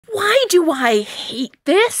Why do I hate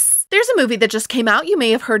this? There's a movie that just came out, you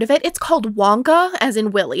may have heard of it. It's called Wonka, as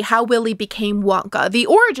in Willy, How Willy Became Wonka, the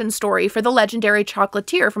origin story for the legendary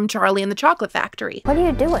chocolatier from Charlie and the Chocolate Factory. What are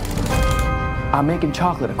you doing? I'm making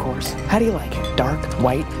chocolate, of course. How do you like it? Dark,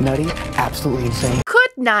 white, nutty, absolutely insane.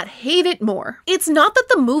 Could not hate it more. It's not that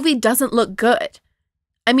the movie doesn't look good.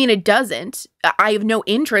 I mean, it doesn't. I have no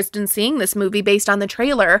interest in seeing this movie based on the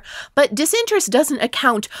trailer, but disinterest doesn't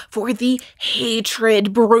account for the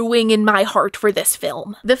hatred brewing in my heart for this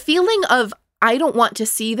film. The feeling of I don't want to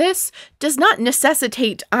see this does not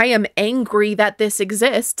necessitate I am angry that this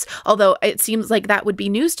exists, although it seems like that would be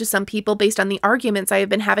news to some people based on the arguments I have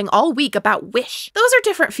been having all week about Wish. Those are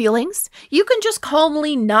different feelings. You can just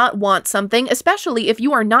calmly not want something, especially if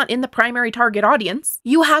you are not in the primary target audience.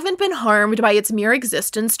 You haven't been harmed by its mere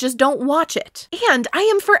existence, just don't watch it. And I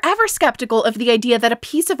am forever skeptical of the idea that a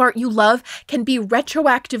piece of art you love can be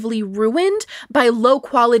retroactively ruined by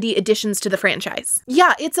low-quality additions to the franchise.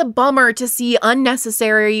 Yeah, it's a bummer to see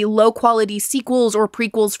unnecessary, low-quality sequels or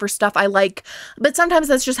prequels for stuff I like, but sometimes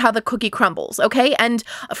that's just how the cookie crumbles, okay? And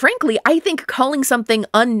frankly, I think calling something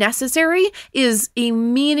unnecessary is a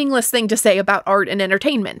meaningless thing to say about art and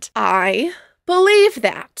entertainment. I believe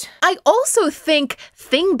that. I also think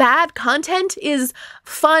bad content is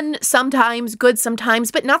fun sometimes, good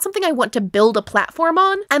sometimes, but not something I want to build a platform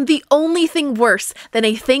on. And the only thing worse than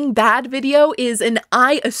a bad video is an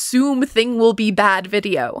I assume thing will be bad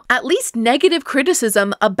video. At least negative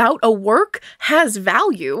criticism about a work has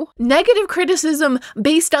value. Negative criticism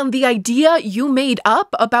based on the idea you made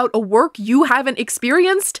up about a work you haven't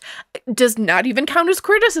experienced does not even count as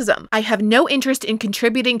criticism. I have no interest in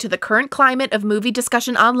contributing to the current climate of movie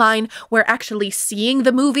discussion online where actually seeing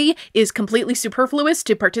the movie is completely superfluous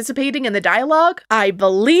to participating in the dialogue. I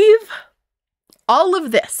believe all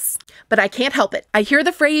of this, but I can't help it. I hear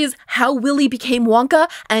the phrase, how Willy became Wonka,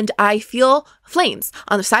 and I feel flames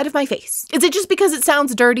on the side of my face. Is it just because it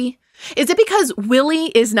sounds dirty? Is it because Willy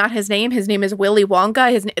is not his name? His name is Willy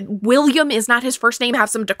Wonka. William is not his first name. Have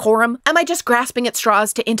some decorum. Am I just grasping at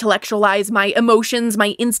straws to intellectualize my emotions,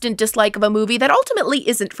 my instant dislike of a movie that ultimately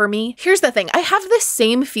isn't for me? Here's the thing. I have this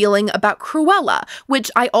same feeling about Cruella, which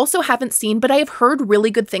I also haven't seen, but I have heard really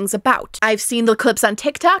good things about. I've seen the clips on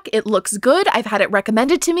TikTok. It looks good. I've had it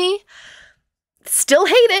recommended to me. Still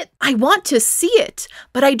hate it. I want to see it,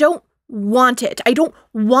 but I don't want it. I don't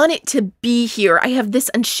want it to be here. I have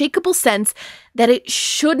this unshakable sense that it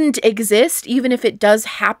shouldn't exist, even if it does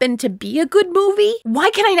happen to be a good movie.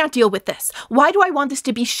 Why can I not deal with this? Why do I want this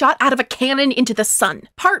to be shot out of a cannon into the sun?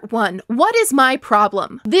 Part 1. What is my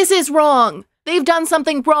problem? This is wrong. They've done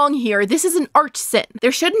something wrong here. This is an art sin.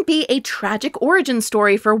 There shouldn't be a tragic origin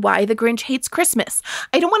story for why the Grinch hates Christmas.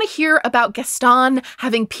 I don't want to hear about Gaston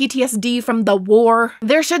having PTSD from the war.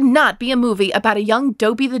 There should not be a movie about a young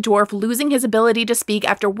Dopey the dwarf losing his ability to speak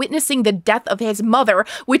after witnessing the death of his mother,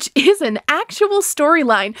 which is an actual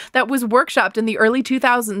storyline that was workshopped in the early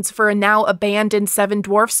 2000s for a now abandoned Seven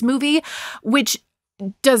Dwarfs movie, which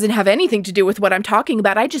doesn't have anything to do with what I'm talking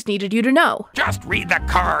about. I just needed you to know. Just read the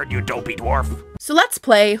card, you dopey dwarf. So let's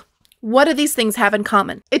play. What do these things have in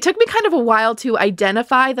common? It took me kind of a while to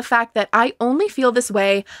identify the fact that I only feel this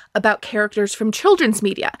way about characters from children's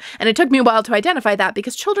media. And it took me a while to identify that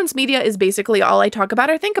because children's media is basically all I talk about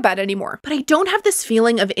or think about anymore. But I don't have this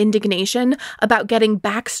feeling of indignation about getting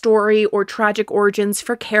backstory or tragic origins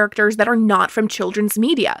for characters that are not from children's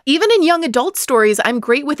media. Even in young adult stories, I'm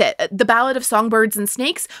great with it. The Ballad of Songbirds and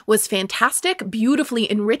Snakes was fantastic,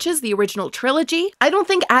 beautifully enriches the original trilogy. I don't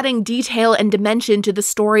think adding detail and dimension to the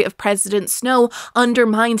story of President Snow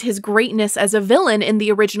undermines his greatness as a villain in the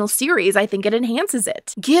original series. I think it enhances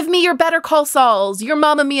it. Give me your Better Call Sauls, your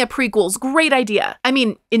Mamma Mia prequels, great idea. I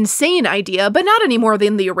mean, insane idea, but not any more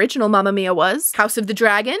than the original Mamma Mia was. House of the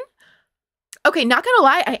Dragon? Okay, not gonna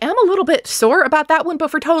lie, I am a little bit sore about that one,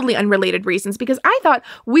 but for totally unrelated reasons, because I thought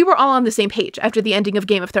we were all on the same page after the ending of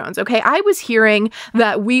Game of Thrones, okay? I was hearing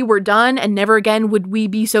that we were done and never again would we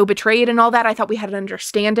be so betrayed and all that. I thought we had an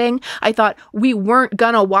understanding. I thought we weren't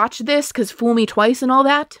gonna watch this because fool me twice and all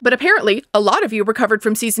that. But apparently, a lot of you recovered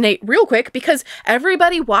from season 8 real quick because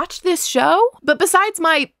everybody watched this show. But besides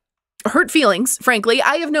my hurt feelings, frankly,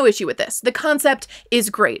 I have no issue with this. The concept is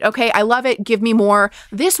great, okay? I love it. Give me more.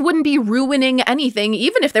 This wouldn't be ruining anything,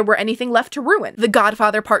 even if there were anything left to ruin. The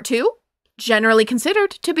Godfather Part 2? Generally considered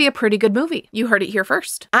to be a pretty good movie. You heard it here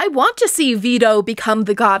first. I want to see Vito become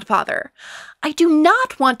the Godfather. I do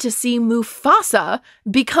not want to see Mufasa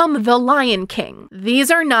become the Lion King. These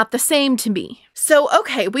are not the same to me. So,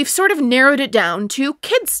 okay, we've sort of narrowed it down to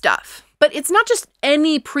kids stuff. But it's not just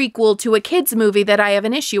any prequel to a kids movie that I have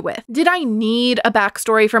an issue with. Did I need a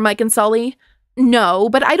backstory for Mike and Sully? No,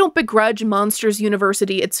 but I don't begrudge Monsters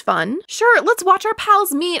University. It's fun. Sure, let's watch our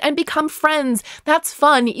pals meet and become friends. That's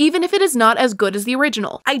fun, even if it is not as good as the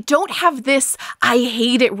original. I don't have this I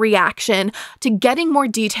hate it reaction to getting more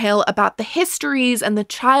detail about the histories and the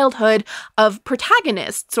childhood of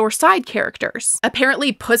protagonists or side characters.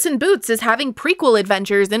 Apparently, Puss in Boots is having prequel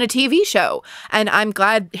adventures in a TV show, and I'm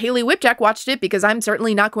glad Hayley Whipjack watched it because I'm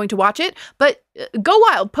certainly not going to watch it, but go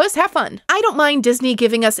wild, Puss, have fun. I don't mind Disney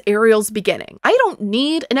giving us Ariel's beginning. I don't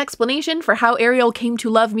need an explanation for how Ariel came to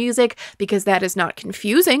love music because that is not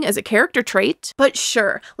confusing as a character trait. But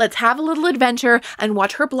sure, let's have a little adventure and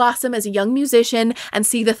watch her blossom as a young musician and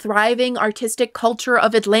see the thriving artistic culture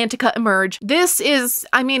of Atlantica emerge. This is,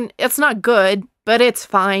 I mean, it's not good, but it's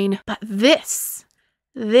fine. But this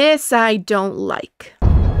I don't like.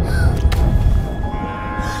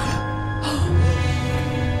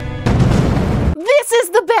 This is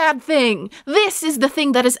the bad thing. This is the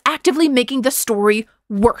thing that is actively making the story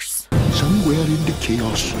worse. Somewhere in the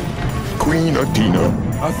chaos, Queen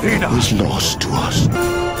Athena is lost to us.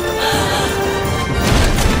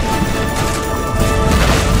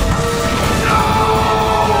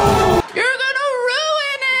 You're gonna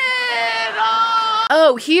ruin it!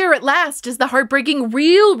 Oh, here at last is the heartbreaking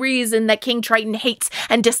real reason that King Triton hates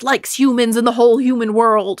and dislikes humans and the whole human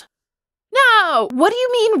world. No! What do you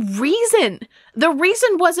mean reason? The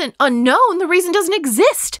reason wasn't unknown. The reason doesn't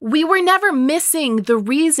exist. We were never missing the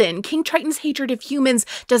reason. King Triton's hatred of humans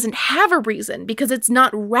doesn't have a reason because it's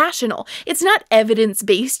not rational. It's not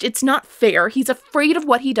evidence-based. It's not fair. He's afraid of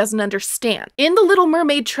what he doesn't understand. In The Little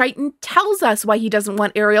Mermaid, Triton tells us why he doesn't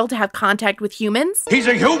want Ariel to have contact with humans. He's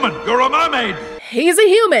a human. You're a mermaid. He's a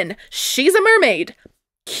human. She's a mermaid.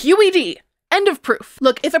 QED. End of proof.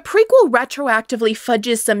 Look, if a prequel retroactively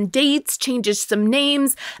fudges some dates, changes some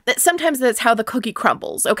names, sometimes that's how the cookie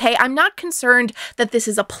crumbles, okay? I'm not concerned that this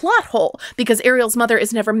is a plot hole because Ariel's mother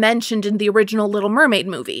is never mentioned in the original Little Mermaid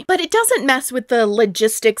movie. But it doesn't mess with the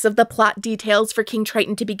logistics of the plot details for King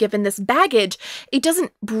Triton to be given this baggage. It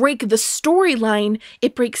doesn't break the storyline,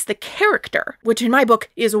 it breaks the character, which in my book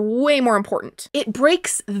is way more important. It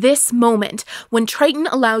breaks this moment when Triton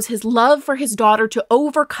allows his love for his daughter to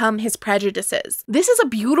overcome his prejudice. This is a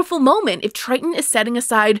beautiful moment if Triton is setting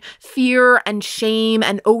aside fear and shame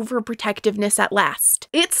and overprotectiveness at last.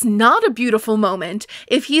 It's not a beautiful moment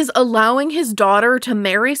if he's allowing his daughter to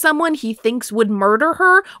marry someone he thinks would murder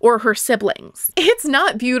her or her siblings. It's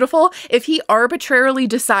not beautiful if he arbitrarily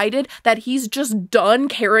decided that he's just done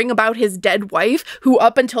caring about his dead wife, who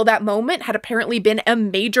up until that moment had apparently been a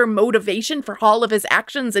major motivation for all of his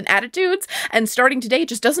actions and attitudes, and starting today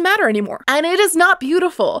just doesn't matter anymore. And it is not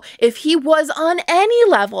beautiful if he was on any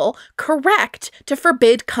level correct to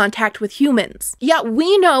forbid contact with humans. Yeah,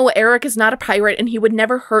 we know Eric is not a pirate and he would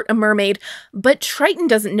never hurt a mermaid, but Triton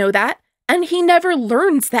doesn't know that. And he never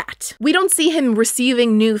learns that. We don't see him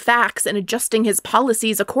receiving new facts and adjusting his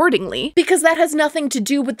policies accordingly, because that has nothing to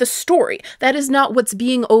do with the story. That is not what's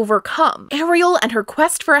being overcome. Ariel and her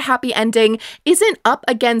quest for a happy ending isn't up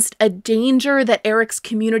against a danger that Eric's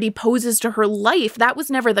community poses to her life. That was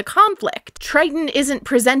never the conflict. Triton isn't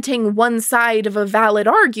presenting one side of a valid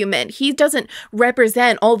argument. He doesn't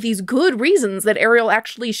represent all these good reasons that Ariel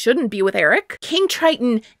actually shouldn't be with Eric. King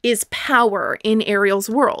Triton is power in Ariel's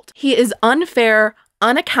world. He is unfair,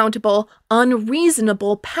 unaccountable,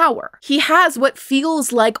 unreasonable power. He has what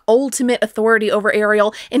feels like ultimate authority over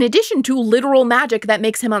Ariel, in addition to literal magic that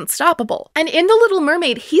makes him unstoppable. And in The Little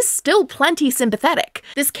Mermaid, he's still plenty sympathetic.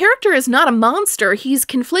 This character is not a monster, he's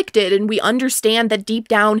conflicted, and we understand that deep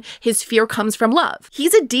down, his fear comes from love.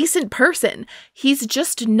 He's a decent person. He's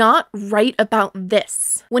just not right about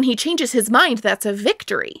this. When he changes his mind, that's a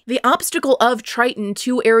victory. The obstacle of Triton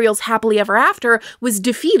to Ariel's happily ever after was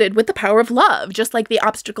defeated with the power of love, just like the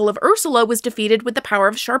obstacle of Ursula was defeated with the power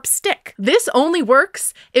of sharp stick. This only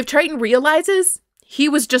works if Triton realizes he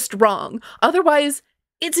was just wrong. Otherwise,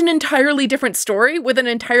 it's an entirely different story with an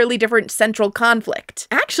entirely different central conflict.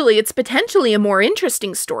 Actually, it's potentially a more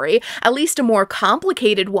interesting story, at least a more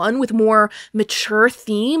complicated one with more mature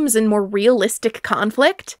themes and more realistic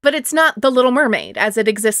conflict, but it's not The Little Mermaid as it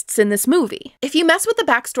exists in this movie. If you mess with the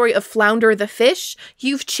backstory of Flounder the fish,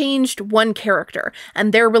 you've changed one character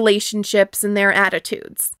and their relationships and their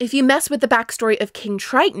attitudes. If you mess with the backstory of King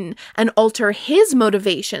Triton and alter his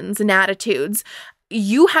motivations and attitudes,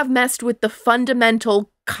 you have messed with the fundamental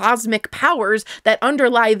cosmic powers that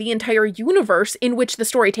underlie the entire universe in which the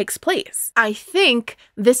story takes place. I think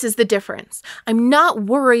this is the difference. I'm not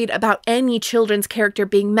worried about any children's character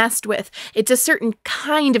being messed with. It's a certain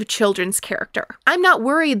kind of children's character. I'm not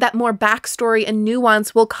worried that more backstory and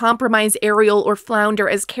nuance will compromise Ariel or Flounder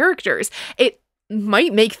as characters.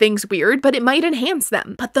 might make things weird, but it might enhance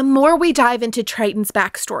them. But the more we dive into Triton's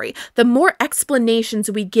backstory, the more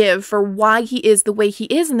explanations we give for why he is the way he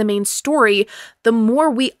is in the main story, the more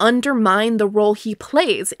we undermine the role he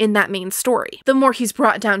plays in that main story. The more he's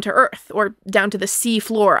brought down to earth, or down to the sea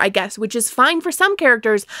floor, I guess, which is fine for some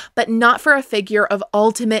characters, but not for a figure of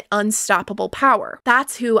ultimate unstoppable power.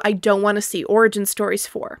 That's who I don't want to see origin stories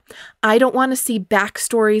for. I don't want to see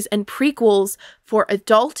backstories and prequels for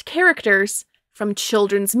adult characters from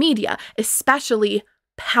children's media, especially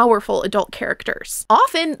powerful adult characters.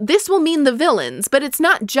 Often, this will mean the villains, but it's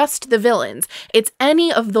not just the villains. It's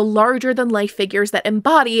any of the larger-than-life figures that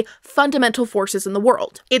embody fundamental forces in the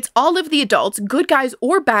world. It's all of the adults, good guys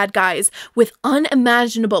or bad guys, with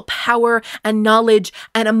unimaginable power and knowledge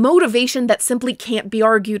and a motivation that simply can't be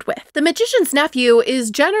argued with. The Magician's Nephew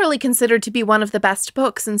is generally considered to be one of the best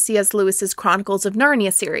books in C.S. Lewis's Chronicles of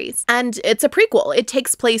Narnia series, and it's a prequel. It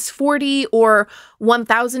takes place 40 or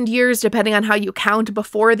 1,000 years, depending on how you count,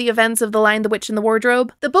 before the events of The Lion, the Witch, and the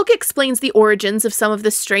Wardrobe. The book explains the origins of some of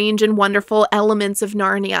the strange and wonderful elements of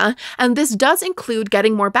Narnia, and this does include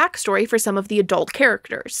getting more backstory for some of the adult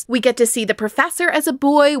characters. We get to see the professor as a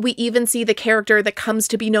boy, we even see the character that comes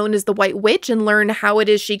to be known as the White Witch and learn how it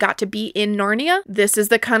is she got to be in Narnia. This is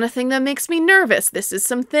the kind of thing that makes me nervous. This is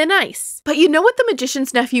some thin ice. But you know what the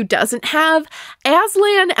Magician's Nephew doesn't have?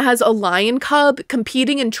 Aslan as a lion cub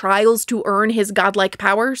competing in trials to earn his godlike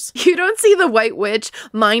powers. You don't see the White Witch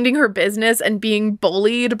minding her business and being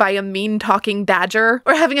bullied by a mean-talking badger,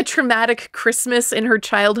 or having a traumatic Christmas in her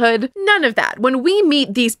childhood. None of that. When we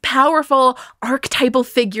meet these powerful, archetypal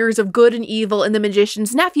figures of good and evil in The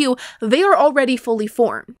Magician's Nephew, they are already fully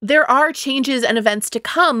formed. There are changes and events to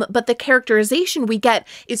come, but the characterization we get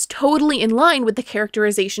is totally in line with the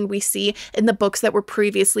characterization we see in the books that were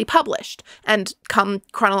previously published, and come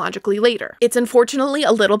chronologically later. It's unfortunately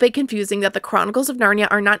a little bit confusing that the Chronicles of Narnia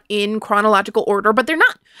are not in chronological order, but they're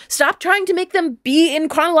not. Stop trying to make them be in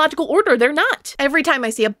chronological order. They're not. Every time I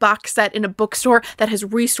see a box set in a bookstore that has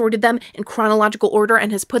resorted them in chronological order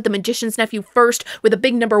and has put The Magician's Nephew first with a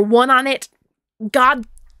big number 1 on it, God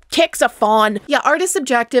kicks a fawn. Yeah, art is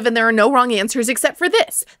subjective and there are no wrong answers except for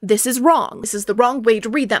this. This is wrong. This is the wrong way to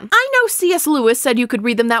read them. I know C.S. Lewis said you could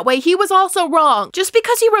read them that way. He was also wrong. Just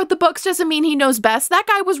because he wrote the books doesn't mean he knows best. That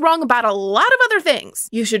guy was wrong about a lot of other things.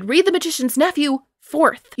 You should read The Magician's Nephew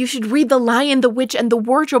fourth. You should read The Lion, the Witch, and the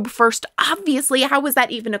Wardrobe first. Obviously, how is that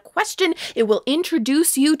even a question? It will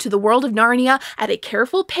introduce you to the world of Narnia at a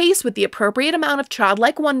careful pace with the appropriate amount of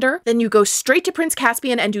childlike wonder. Then you go straight to Prince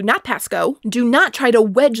Caspian and do not pass go. Do not try to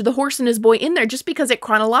wedge The Horse and His Boy in there just because it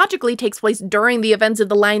chronologically takes place during the events of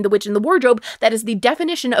The Lion, the Witch, and the Wardrobe. That is the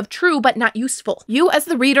definition of true but not useful. You as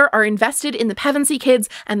the reader are invested in the Pevensey kids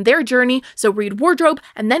and their journey, so read Wardrobe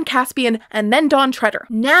and then Caspian and then Dawn Treader.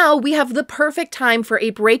 Now we have the perfect time for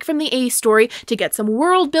a break from the A story to get some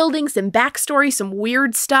world building, some backstory, some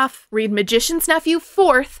weird stuff. Read Magician's Nephew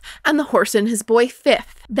fourth and The Horse and His Boy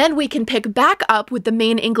fifth. Then we can pick back up with the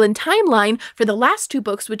main England timeline for the last 2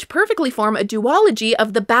 books, which perfectly form a duology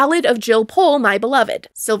of The Ballad of Jill Pole, My Beloved.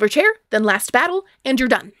 Silver Chair, then Last Battle, and you're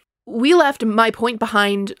done. We left my point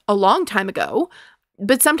behind a long time ago,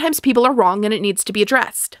 but sometimes people are wrong and it needs to be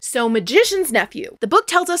addressed. So Magician's Nephew. The book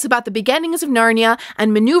tells us about the beginnings of Narnia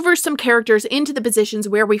and maneuvers some characters into the positions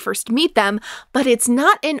where we first meet them, but it's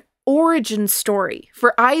not an origin story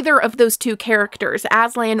for either of those 2 characters,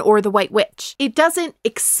 Aslan or the White Witch. It doesn't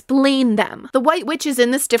explain them. The White Witch is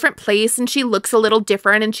in this different place and she looks a little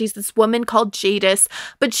different and she's this woman called Jadis,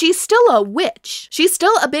 but she's still a witch. She's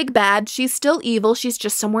still a big bad. She's still evil. She's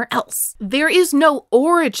just somewhere else. There is no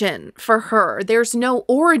origin for her. There's no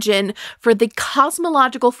origin for the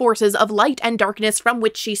cosmological forces of light and darkness from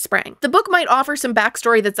which she sprang. The book might offer some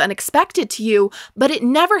backstory that's unexpected to you, but it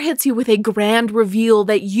never hits you with a grand reveal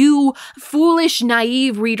that you, foolish,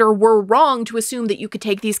 naive reader, were wrong to assume that you could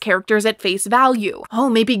take these characters at face value. Oh,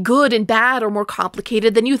 maybe good and bad are more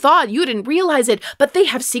complicated than you thought. You didn't realize it, but they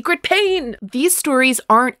have secret pain. These stories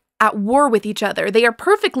aren't at war with each other. They are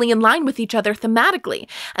perfectly in line with each other thematically,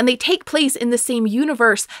 and they take place in the same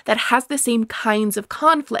universe that has the same kinds of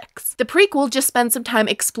conflicts. The prequel just spends some time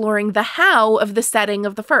exploring the how of the setting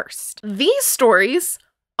of the first. These stories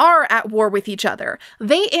are at war with each other.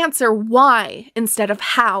 They answer why instead of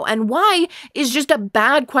how, and why is just a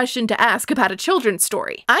bad question to ask about a children's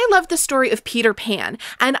story. I love the story of Peter Pan,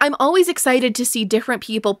 and I'm always excited to see different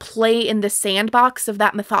people play in the sandbox of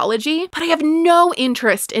that mythology, but I have no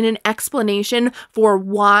interest in an explanation for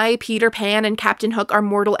why Peter Pan and Captain Hook are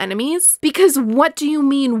mortal enemies, because what do you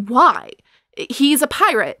mean why? He's a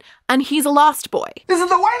pirate, and he's a lost boy. This is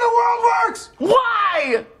the way the world works!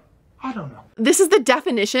 Why? I don't know. This is the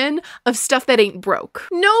definition of stuff that ain't broke.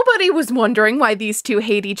 Nobody was wondering why these two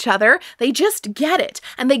hate each other. They just get it,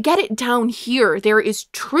 and they get it down here. There is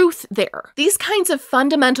truth there. These kinds of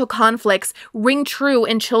fundamental conflicts ring true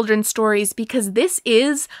in children's stories because this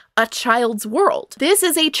is a child's world. This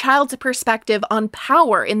is a child's perspective on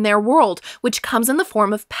power in their world, which comes in the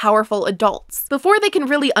form of powerful adults. Before they can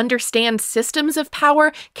really understand systems of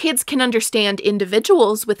power, kids can understand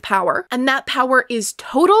individuals with power, and that power is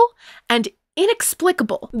total and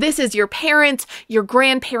inexplicable. This is your parents, your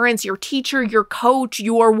grandparents, your teacher, your coach,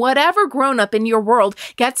 your whatever grown-up in your world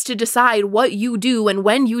gets to decide what you do and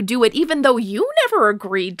when you do it, even though you never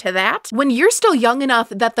agreed to that. When you're still young enough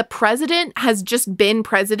that the president has just been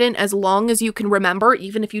president as long as you can remember,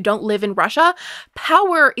 even if you don't live in Russia,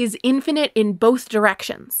 power is infinite in both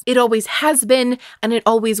directions. It always has been, and it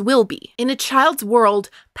always will be. In a child's world,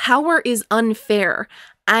 power is unfair,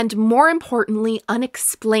 and more importantly,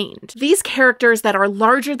 unexplained. These characters that are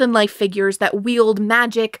larger-than-life figures that wield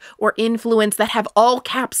magic or influence that have all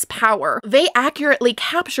caps power, they accurately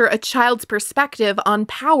capture a child's perspective on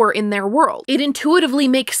power in their world. It intuitively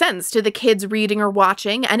makes sense to the kids reading or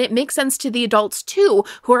watching, and it makes sense to the adults too,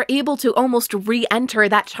 who are able to almost re-enter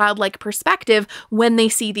that childlike perspective when they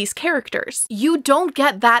see these characters. You don't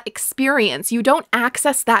get that experience, you don't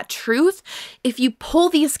access that truth if you pull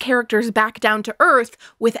these characters back down to earth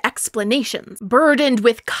with explanations. Burdened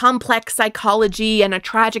with complex psychology and a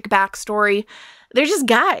tragic backstory, they're just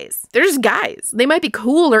guys. They're just guys. They might be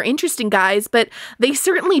cool or interesting guys, but they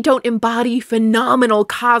certainly don't embody phenomenal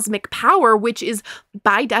cosmic power, which is,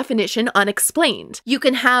 by definition, unexplained. You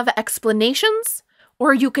can have explanations,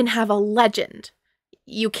 or you can have a legend.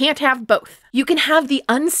 You can't have both. You can have the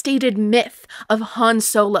unstated myth of Han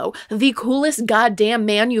Solo, the coolest goddamn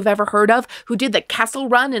man you've ever heard of, who did the Kessel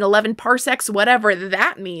Run in 11 parsecs, whatever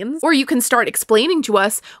that means. Or you can start explaining to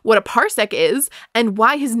us what a parsec is and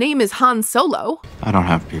why his name is Han Solo. I don't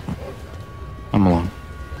have people. I'm alone.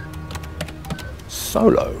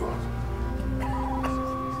 Solo.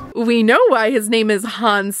 We know why his name is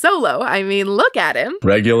Han Solo. I mean, look at him.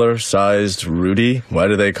 Regular-sized Rudy? Why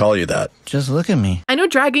do they call you that? Just look at me. I know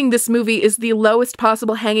dragging this movie is the lowest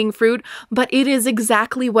possible hanging fruit, but it is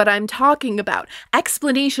exactly what I'm talking about.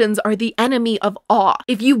 Explanations are the enemy of awe.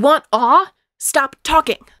 If you want awe, stop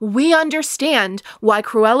talking. We understand why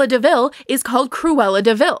Cruella de Vil is called Cruella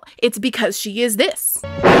de Vil. It's because she is this.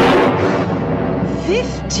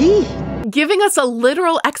 50. Giving us a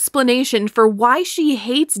literal explanation for why she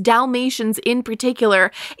hates Dalmatians in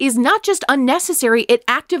particular is not just unnecessary, it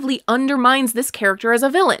actively undermines this character as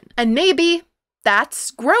a villain. And maybe that's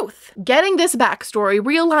growth. Getting this backstory,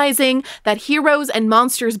 realizing that heroes and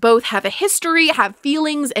monsters both have a history, have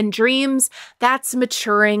feelings and dreams, that's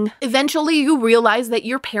maturing. Eventually you realize that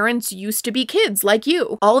your parents used to be kids like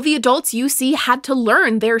you. All the adults you see had to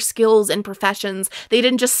learn their skills and professions. They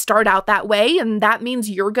didn't just start out that way, and that means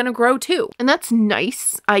you're gonna grow too. And that's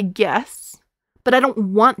nice, I guess. But I don't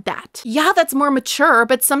want that. Yeah, that's more mature,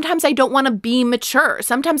 but sometimes I don't want to be mature.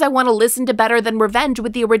 Sometimes I want to listen to Better Than Revenge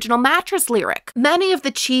with the original Mattress lyric. Many of the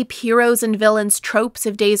cheap heroes and villains tropes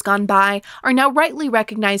of days gone by are now rightly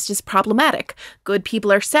recognized as problematic. Good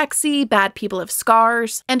people are sexy, bad people have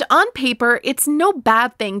scars. And on paper, it's no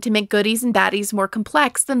bad thing to make goodies and baddies more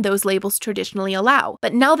complex than those labels traditionally allow.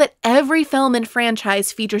 But now that every film and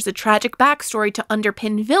franchise features a tragic backstory to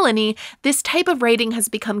underpin villainy, this type of writing has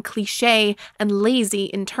become cliche and lazy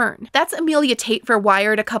in turn. That's Amelia Tate for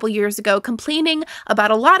Wired a couple years ago, complaining about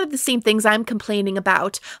a lot of the same things I'm complaining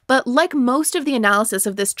about, but like most of the analysis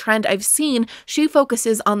of this trend I've seen, she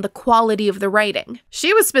focuses on the quality of the writing.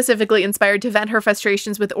 She was specifically inspired to vent her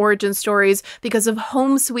frustrations with origin stories because of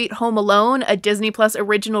Home Sweet Home Alone, a Disney Plus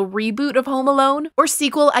original reboot of Home Alone, or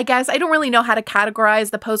sequel, I guess. I don't really know how to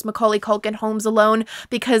categorize the post-Macaulay Culkin Homes Alone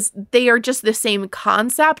because they are just the same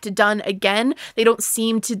concept done again. They don't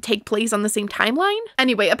seem to take place on the same timeline.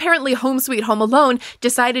 Anyway, apparently Home Sweet Home Alone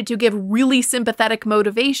decided to give really sympathetic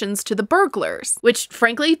motivations to the burglars, which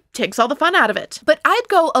frankly takes all the fun out of it. But I'd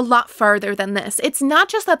go a lot farther than this. It's not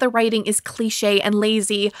just that the writing is cliche and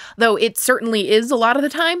lazy, though it certainly is a lot of the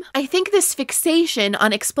time. I think this fixation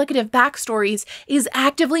on explicative backstories is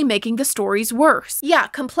actively making the stories worse. Yeah,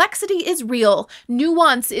 complexity is real,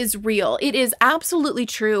 nuance is real. It is absolutely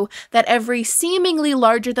true that every seemingly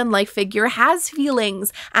larger-than-life figure has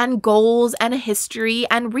feelings and goals and a history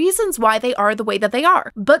and reasons why they are the way that they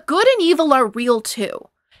are. But good and evil are real too.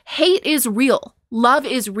 Hate is real. Love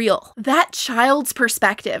is real. That child's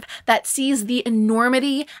perspective that sees the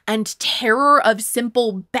enormity and terror of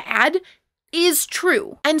simple bad is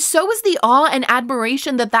true. And so is the awe and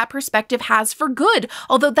admiration that that perspective has for good,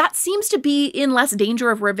 although that seems to be in less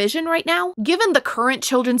danger of revision right now. Given the current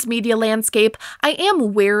children's media landscape, I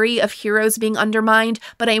am wary of heroes being undermined,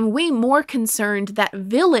 but I am way more concerned that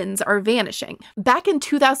villains are vanishing. Back in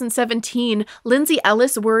 2017, Lindsay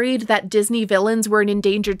Ellis worried that Disney villains were an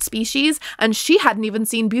endangered species, and she hadn't even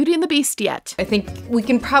seen Beauty and the Beast yet. I think we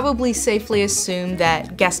can probably safely assume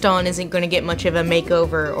that Gaston isn't going to get much of a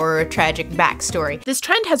makeover or a tragic backstory. This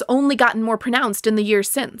trend has only gotten more pronounced in the years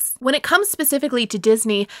since. When it comes specifically to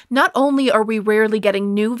Disney, not only are we rarely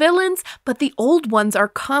getting new villains, but the old ones are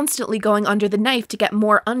constantly going under the knife to get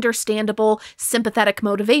more understandable, sympathetic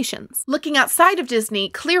motivations. Looking outside of Disney,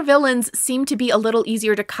 clear villains seem to be a little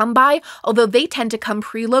easier to come by, although they tend to come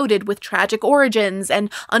preloaded with tragic origins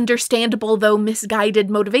and understandable though misguided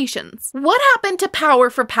motivations. What happened to power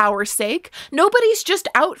for power's sake? Nobody's just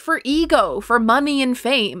out for ego, for money and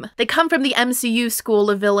fame. They come from the MCU school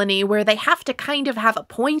of villainy where they have to kind of have a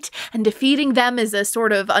point and defeating them is a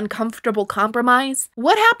sort of uncomfortable compromise.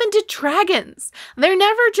 What happened to dragons? They're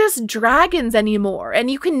never just dragons anymore, and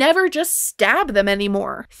you can never just stab them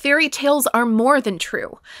anymore. Fairy tales are more than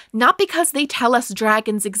true. Not because they tell us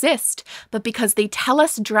dragons exist, but because they tell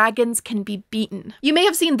us dragons can be beaten. You may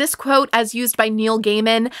have seen this quote as used by Neil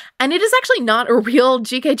Gaiman, and it is actually not a real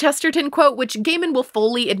G.K. Chesterton quote, which Gaiman will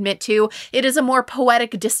fully admit to. It is a more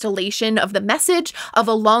poetic distillation of the message of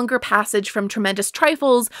a longer passage from Tremendous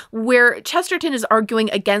Trifles, where Chesterton is arguing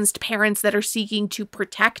against parents that are seeking to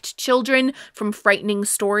protect children from frightening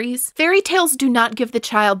stories. Fairy tales do not give the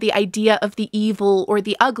child the idea of the evil or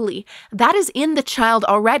the ugly. That is in the child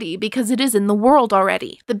already because it is in the world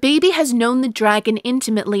already. The baby has known the dragon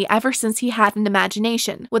intimately ever since he had an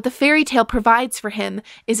imagination. What the fairy tale provides for him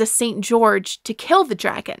is a St. George to kill the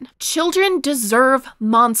dragon. Children deserve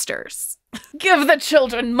monsters. Give the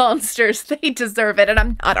children monsters. They deserve it, and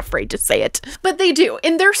I'm not afraid to say it. But they do.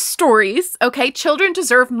 In their stories, okay, children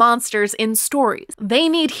deserve monsters in stories. They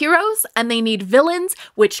need heroes and they need villains,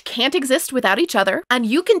 which can't exist without each other. And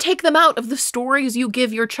you can take them out of the stories you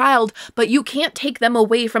give your child, but you can't take them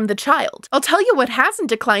away from the child. I'll tell you what hasn't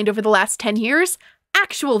declined over the last 10 years.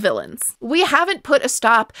 Actual villains. We haven't put a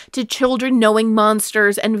stop to children knowing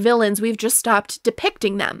monsters and villains, we've just stopped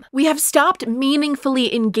depicting them. We have stopped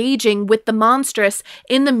meaningfully engaging with the monstrous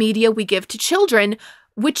in the media we give to children,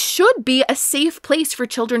 which should be a safe place for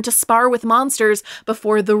children to spar with monsters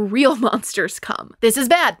before the real monsters come. This is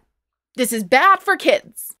bad. This is bad for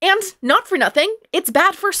kids. And not for nothing, it's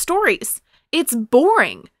bad for stories. It's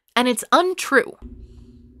boring and it's untrue.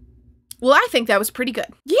 Well, I think that was pretty good.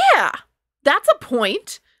 Yeah. That's a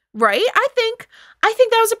point, right? I think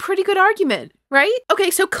that was a pretty good argument, right? Okay,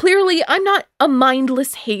 so clearly I'm not a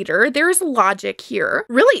mindless hater. There's logic here.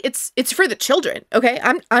 Really, it's for the children, okay?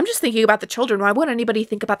 I'm just thinking about the children. Why wouldn't anybody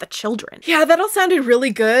think about the children? Yeah, that all sounded really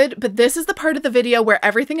good, but this is the part of the video where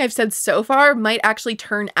everything I've said so far might actually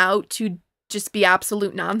turn out to just be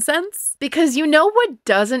absolute nonsense. Because you know what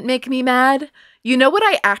doesn't make me mad? You know what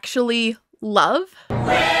I actually love?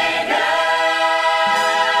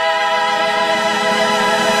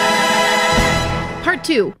 Part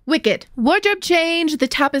 2, Wicked. Wardrobe change. The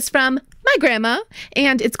top is from my grandma,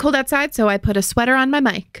 and it's cold outside, so I put a sweater on my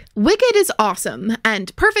mic. Wicked is awesome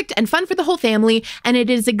and perfect and fun for the whole family, and it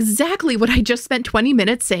is exactly what I just spent 20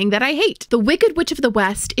 minutes saying that I hate. The Wicked Witch of the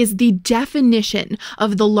West is the definition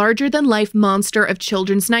of the larger-than-life monster of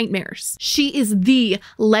children's nightmares. She is the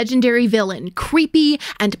legendary villain, creepy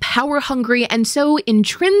and power-hungry, and so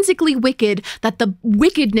intrinsically wicked that the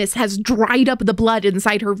wickedness has dried up the blood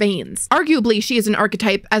inside her veins. Arguably, she is an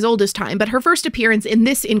archetype as old as time, but her first appearance in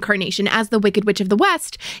this incarnation as the Wicked Witch of the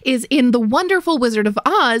West is in The Wonderful Wizard of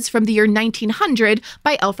Oz from the year 1900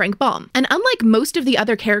 by L. Frank Baum. And unlike most of the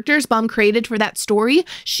other characters Baum created for that story,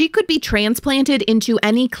 she could be transplanted into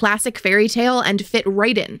any classic fairy tale and fit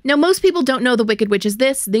right in. Now, most people don't know the Wicked Witch as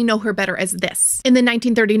this, they know her better as this. In the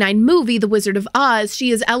 1939 movie, The Wizard of Oz,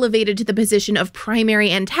 she is elevated to the position of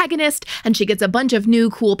primary antagonist, and she gets a bunch of new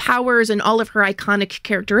cool powers and all of her iconic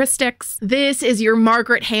characteristics. This is your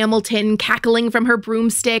Margaret Hamilton cackling from her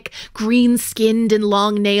broomstick, green-skinned and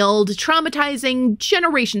long-nailed, traumatizing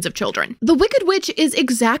generations of children. The Wicked Witch is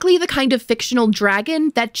exactly the kind of fictional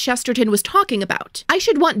dragon that Chesterton was talking about. I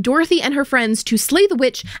should want Dorothy and her friends to slay the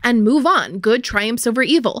witch and move on. Good triumphs over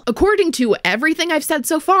evil. According to everything I've said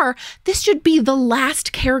so far, this should be the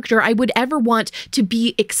last character I would ever want to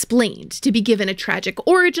be explained, to be given a tragic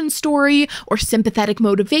origin story, or sympathetic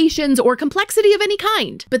motivations, or complexity of any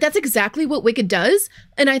kind. But that's exactly what Wicked does,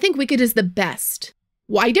 and I think Wicked is the best.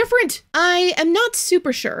 Why different? I am not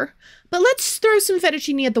super sure, But let's throw some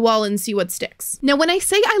fettuccine at the wall and see what sticks. Now, when I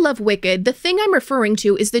say I love Wicked, the thing I'm referring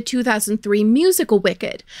to is the 2003 musical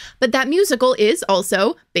Wicked. But that musical is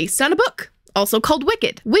also based on a book, also called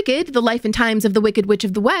Wicked. Wicked, The Life and Times of the Wicked Witch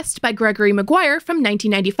of the West by Gregory Maguire from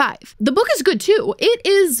 1995. The book is good too. It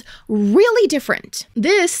is really different.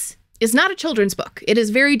 This is not a children's book. It is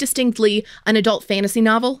very distinctly an adult fantasy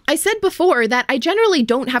novel. I said before that I generally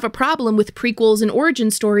don't have a problem with prequels and origin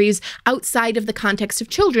stories outside of the context of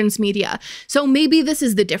children's media, so maybe this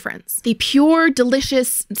is the difference. The pure,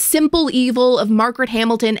 delicious, simple evil of Margaret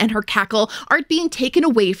Hamilton and her cackle are being taken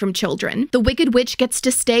away from children. The Wicked Witch gets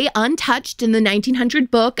to stay untouched in the 1900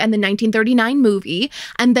 book and the 1939 movie,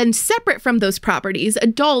 and then separate from those properties,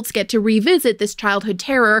 adults get to revisit this childhood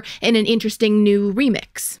terror in an interesting new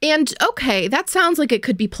remix. And okay, that sounds like it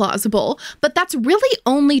could be plausible, but that's really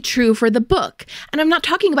only true for the book. And I'm not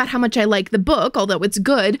talking about how much I like the book, although it's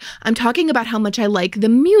good. I'm talking about how much I like the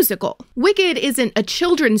musical. Wicked isn't a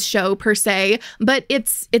children's show per se, but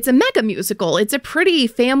it's a mega musical. It's a pretty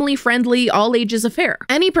family-friendly, all-ages affair.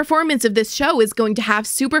 Any performance of this show is going to have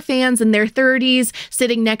super fans in their 30s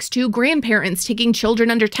sitting next to grandparents taking children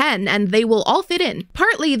under 10, and they will all fit in.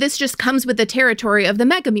 Partly, this just comes with the territory of the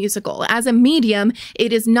mega musical. As a medium,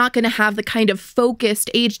 it is not going to have the kind of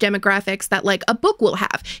focused age demographics that like a book will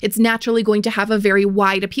have. It's naturally going to have a very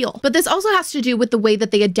wide appeal. But this also has to do with the way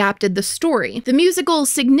that they adapted the story. The musical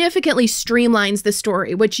significantly streamlines the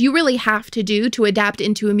story, which you really have to do to adapt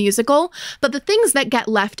into a musical, but the things that get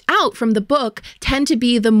left out from the book tend to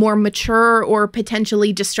be the more mature or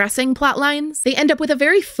potentially distressing plot lines. They end up with a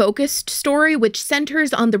very focused story which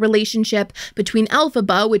centers on the relationship between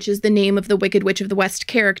Elphaba, which is the name of the Wicked Witch of the West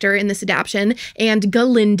character in this adaptation, and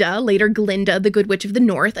Galinda, later Glinda, the Good Witch of the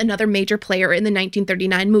North, another major player in the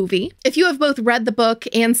 1939 movie. If you have both read the book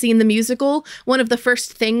and seen the musical, one of the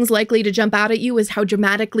first things likely to jump out at you is how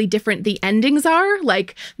dramatically different the endings are,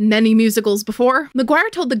 like many musicals before. Maguire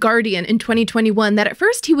told The Guardian in 2021 that at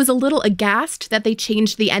first he was a little aghast that they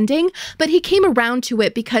changed the ending, but he came around to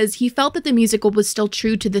it because he felt that the musical was still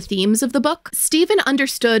true to the themes of the book. Stephen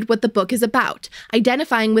understood what the book is about,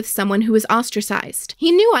 identifying with someone who is ostracized.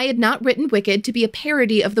 He knew I had not written Wicked to be a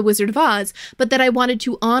parody of The Wizard of Oz, but that I wanted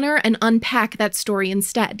to honor and unpack that story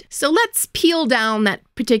instead. So let's peel down that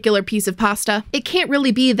particular piece of pasta. It can't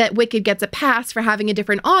really be that Wicked gets a pass for having a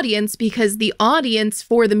different audience because the audience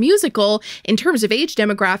for the musical, in terms of age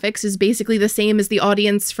demographics, is basically the same as the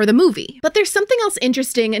audience for the movie. But there's something else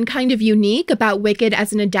interesting and kind of unique about Wicked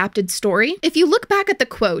as an adapted story. If you look back at the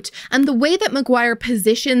quote and the way that Maguire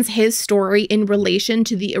positions his story in relation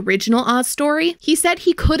to the original Oz story, he said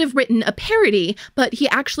he could have written a parody, but he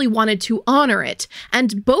actually wanted to honor it.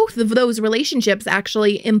 And both of those relationships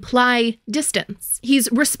actually imply distance.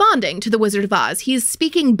 He's responding to The Wizard of Oz. He's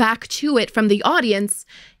speaking back to it from the audience.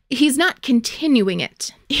 He's not continuing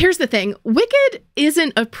it. Here's the thing, Wicked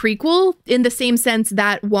isn't a prequel in the same sense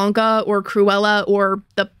that Wonka or Cruella or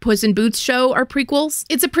the Puss in Boots show are prequels.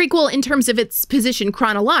 It's a prequel in terms of its position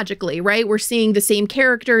chronologically, right? We're seeing the same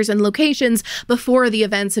characters and locations before the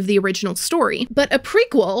events of the original story. But a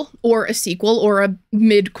prequel, or a sequel, or a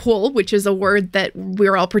midquel, which is a word that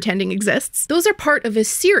we're all pretending exists, those are part of a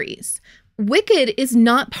series. Wicked is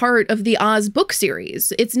not part of the Oz book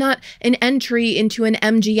series. It's not an entry into an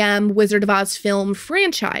MGM Wizard of Oz film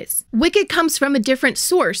franchise. Wicked comes from a different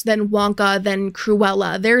source than Wonka, than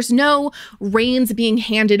Cruella. There's no reins being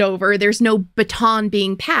handed over. There's no baton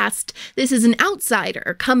being passed. This is an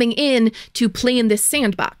outsider coming in to play in this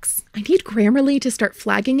sandbox. I need Grammarly to start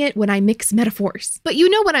flagging it when I mix metaphors. But you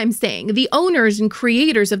know what I'm saying. The owners and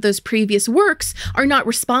creators of those previous works are not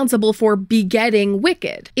responsible for begetting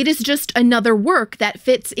Wicked. It is just another work that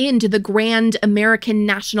fits into the grand American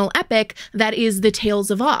national epic that is the Tales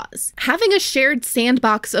of Oz. Having a shared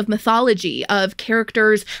sandbox of mythology, of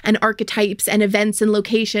characters and archetypes and events and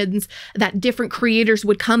locations that different creators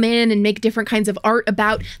would come in and make different kinds of art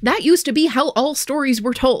about, that used to be how all stories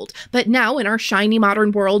were told. But now in our shiny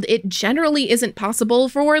modern world, it generally isn't possible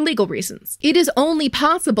for legal reasons. It is only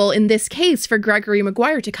possible in this case for Gregory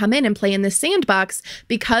Maguire to come in and play in this sandbox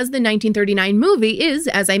because the 1939 movie is,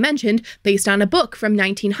 as I mentioned, based on a book from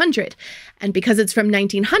 1900. And because it's from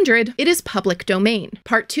 1900, it is public domain.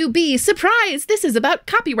 Part 2B, surprise! This is about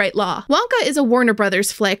copyright law. Wonka is a Warner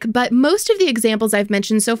Brothers flick, but most of the examples I've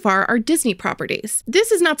mentioned so far are Disney properties.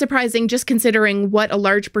 This is not surprising just considering what a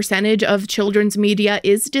large percentage of children's media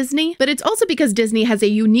is Disney, but it's also because Disney has a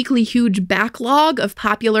uniquely ridiculously huge backlog of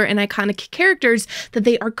popular and iconic characters that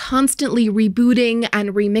they are constantly rebooting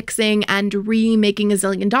and remixing and remaking $1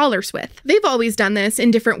 zillion with. They've always done this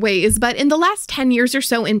in different ways, but in the last 10 years or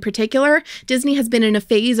so in particular, Disney has been in a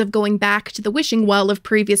phase of going back to the wishing well of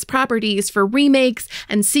previous properties for remakes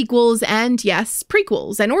and sequels and, yes,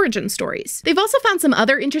 prequels and origin stories. They've also found some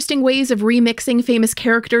other interesting ways of remixing famous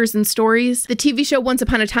characters and stories. The TV show Once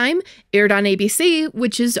Upon a Time aired on ABC,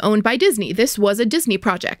 which is owned by Disney. This was a Disney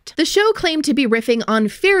project. The show claimed to be riffing on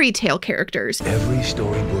fairy tale characters. Every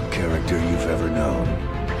storybook character you've ever known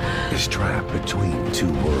is trapped between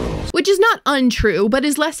two worlds. Which is not untrue, but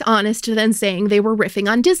is less honest than saying they were riffing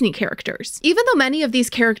on Disney characters. Even though many of these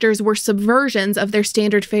characters were subversions of their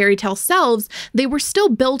standard fairy tale selves, they were still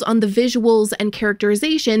built on the visuals and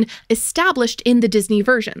characterization established in the Disney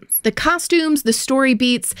versions. The costumes, the story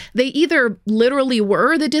beats, they either literally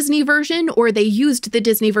were the Disney version or they used the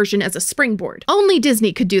Disney version as a springboard. Only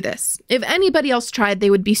Disney could do this. If anybody else tried, they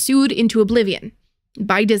would be sued into oblivion.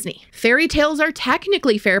 By Disney. Fairy tales are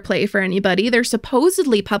technically fair play for anybody. They're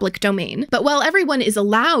supposedly public domain. But while everyone is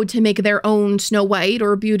allowed to make their own Snow White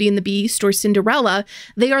or Beauty and the Beast or Cinderella,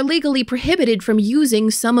 they are legally prohibited from using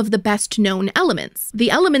some of the best known elements. The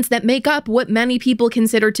elements that make up what many people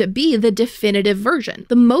consider to be the definitive version.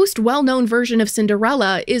 The most well-known version of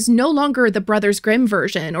Cinderella is no longer the Brothers Grimm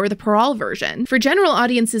version or the Perrault version. For general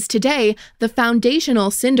audiences today, the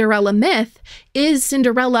foundational Cinderella myth is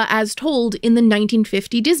Cinderella as told in the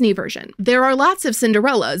 1950 Disney version. There are lots of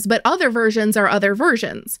Cinderellas, but other versions are other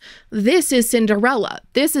versions. This is Cinderella.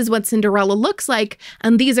 This is what Cinderella looks like,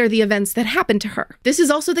 and these are the events that happened to her. This is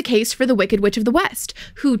also the case for the Wicked Witch of the West,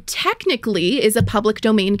 who technically is a public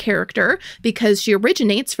domain character because she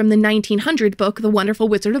originates from the 1900 book The Wonderful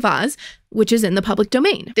Wizard of Oz, which is in the public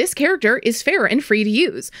domain. This character is fair and free to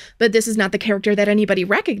use, but this is not the character that anybody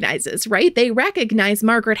recognizes, right? They recognize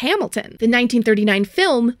Margaret Hamilton. The 1939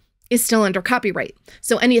 film is still under copyright,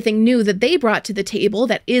 so anything new that they brought to the table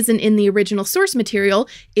that isn't in the original source material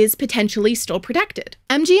is potentially still protected.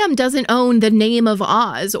 MGM doesn't own the name of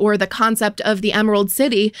Oz or the concept of the Emerald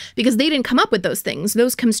City because they didn't come up with those things.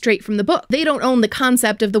 Those come straight from the book. They don't own the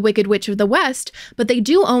concept of the Wicked Witch of the West, but they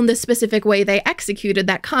do own the specific way they executed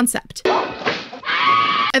that concept.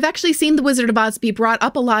 I've actually seen The Wizard of Oz be brought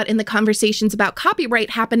up a lot in the conversations about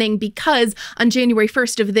copyright happening because on January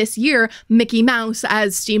 1st of this year, Mickey Mouse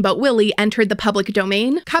as Steamboat Willie entered the public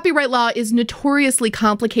domain. Copyright law is notoriously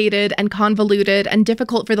complicated and convoluted and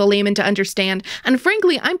difficult for the layman to understand, and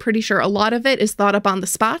frankly, I'm pretty sure a lot of it is thought up on the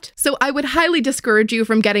spot. So I would highly discourage you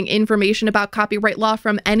from getting information about copyright law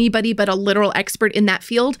from anybody but a literal expert in that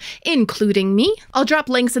field, including me. I'll drop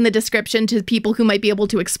links in the description to people who might be able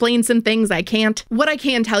to explain some things I can't. What I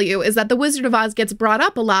can tell you is that The Wizard of Oz gets brought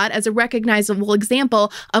up a lot as a recognizable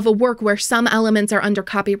example of a work where some elements are under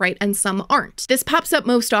copyright and some aren't. This pops up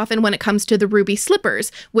most often when it comes to the ruby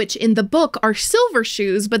slippers, which in the book are silver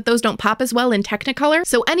shoes, but those don't pop as well in Technicolor.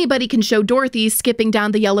 So anybody can show Dorothy skipping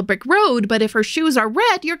down the yellow brick road, but if her shoes are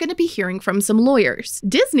red, you're going to be hearing from some lawyers.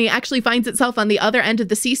 Disney actually finds itself on the other end of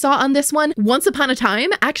the seesaw on this one. Once Upon a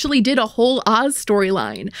Time actually did a whole Oz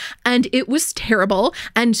storyline, and it was terrible,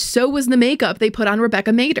 and so was the makeup they put on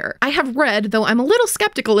Rebecca Mader. I have read, though I'm a little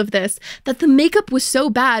skeptical of this, that the makeup was so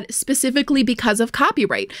bad specifically because of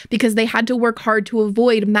copyright, because they had to work hard to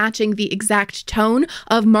avoid matching the exact tone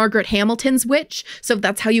of Margaret Hamilton's witch, so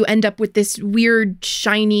that's how you end up with this weird,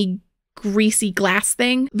 shiny, greasy glass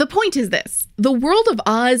thing. The point is this: the world of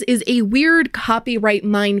Oz is a weird copyright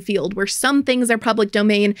minefield where some things are public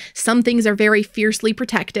domain, some things are very fiercely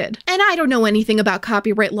protected. And I don't know anything about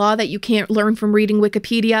copyright law that you can't learn from reading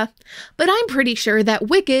Wikipedia, but I'm pretty sure that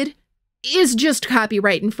Wicked is just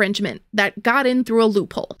copyright infringement that got in through a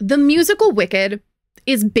loophole. The musical Wicked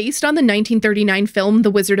is based on the 1939 film The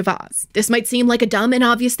Wizard of Oz. This might seem like a dumb and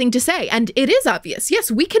obvious thing to say, and it is obvious. Yes,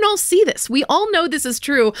 we can all see this. We all know this is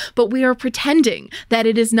true, but we are pretending that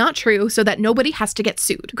it is not true so that nobody has to get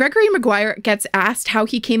sued. Gregory Maguire gets asked how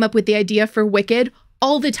he came up with the idea for Wicked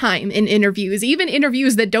all the time in interviews, even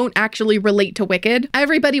interviews that don't actually relate to Wicked.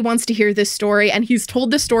 Everybody wants to hear this story, and he's told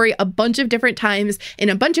the story a bunch of different times in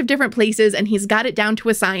a bunch of different places, and he's got it down to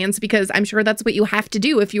a science because I'm sure that's what you have to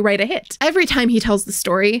do if you write a hit. Every time he tells the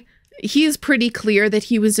story, he's pretty clear that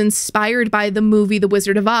he was inspired by the movie The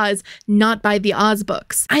Wizard of Oz, not by the Oz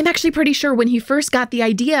books. I'm actually pretty sure when he first got the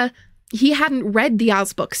idea, he hadn't read the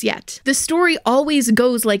Oz books yet. The story always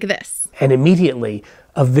goes like this. And immediately,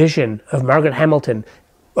 a vision of Margaret Hamilton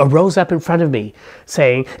arose up in front of me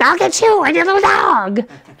saying, "I'll get you and your little dog."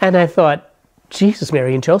 And I thought, Jesus,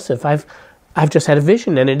 Mary and Joseph, I've I've just had a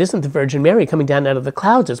vision, and it isn't the Virgin Mary coming down out of the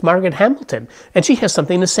clouds. It's Margaret Hamilton, and she has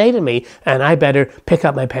something to say to me, and I better pick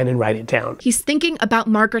up my pen and write it down. He's thinking about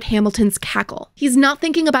Margaret Hamilton's cackle. He's not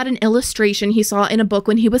thinking about an illustration he saw in a book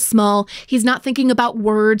when he was small. He's not thinking about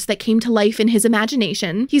words that came to life in his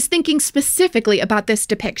imagination. He's thinking specifically about this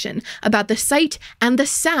depiction, about the sight and the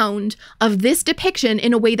sound of this depiction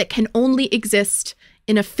in a way that can only exist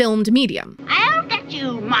in a filmed medium. I'll get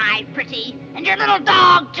you, my pretty, and your little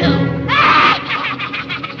dog, too.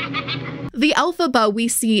 The Elphaba we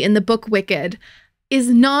see in the book Wicked is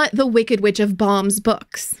not the Wicked Witch of Baum's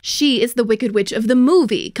books. She is the Wicked Witch of the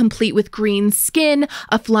movie, complete with green skin,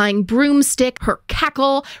 a flying broomstick, her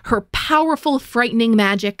cackle, her powerful, frightening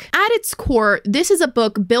magic. At its core, this is a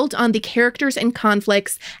book built on the characters and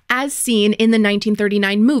conflicts as seen in the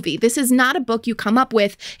 1939 movie. This is not a book you come up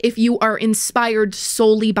with if you are inspired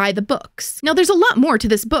solely by the books. Now, there's a lot more to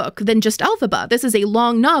this book than just Elphaba. This is a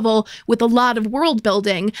long novel with a lot of world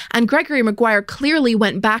building, and Gregory Maguire clearly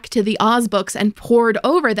went back to the Oz books and pored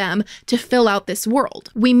over them to fill out this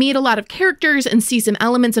world. We meet a lot of characters and see some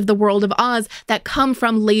elements of the world of Oz that come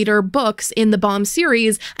from later books in the Baum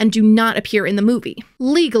series and do not appear in the movie.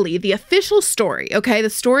 Legally, the official story, okay,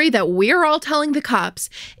 the story that we're all telling the cops,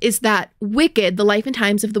 is that Wicked, The Life and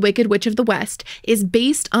Times of the Wicked Witch of the West, is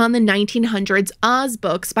based on the 1900s Oz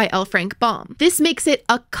books by L. Frank Baum. This makes it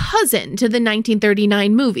a cousin to the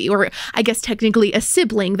 1939 movie, or I guess technically a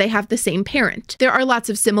sibling. They have the same parent. There are lots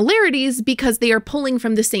of similarities because they are pulling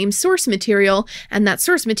from the same source material, and that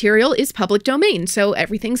source material is public domain, so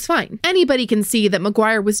everything's fine. Anybody can see that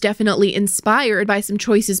Maguire was definitely inspired by some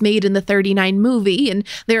choices made in the 39 movie, and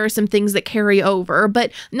there are some things that carry over,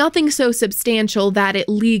 but nothing so substantial that it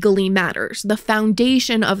legally matters. The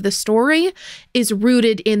foundation of the story is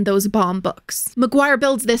rooted in those Baum books. Maguire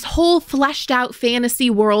builds this whole fleshed out fantasy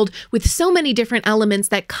world with so many different elements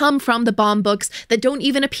that come from the Baum books that don't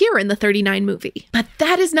even appear in the 39 movie. But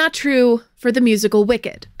that is not true for the musical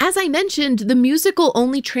Wicked. As I mentioned, the musical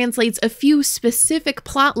only translates a few specific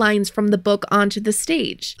plot lines from the book onto the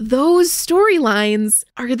stage. Those storylines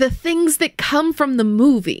are the things that come from the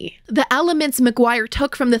movie. The elements Maguire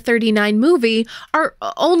took from the 39 movie are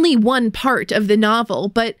only one part of the novel,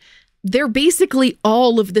 but they're basically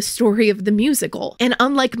all of the story of the musical. And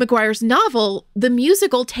unlike Maguire's novel, the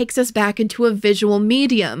musical takes us back into a visual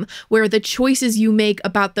medium where the choices you make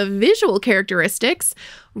about the visual characteristics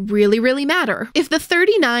really matter. If the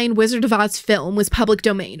 39 Wizard of Oz film was public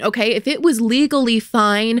domain, okay, if it was legally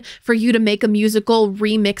fine for you to make a musical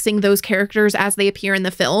remixing those characters as they appear in the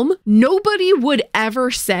film, nobody would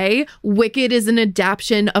ever say Wicked is an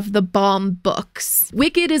adaptation of the Baum books.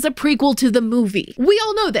 Wicked is a prequel to the movie. We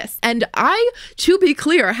all know this, and I, to be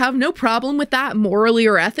clear, have no problem with that morally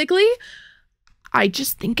or ethically. I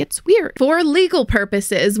just think it's weird. For legal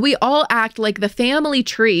purposes, we all act like the family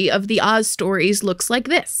tree of the Oz stories looks like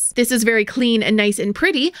this. This is very clean and nice and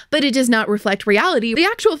pretty, but it does not reflect reality. The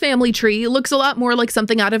actual family tree looks a lot more like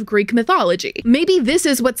something out of Greek mythology. Maybe this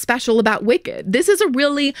is what's special about Wicked. This is a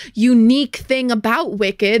really unique thing about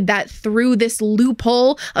Wicked, that through this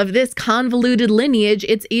loophole of this convoluted lineage,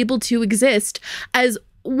 it's able to exist as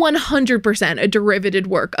 100% a derivative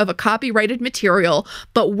work of a copyrighted material,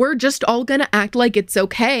 but we're just all gonna act like it's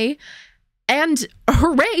okay. And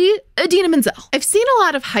hooray, Idina Menzel. I've seen a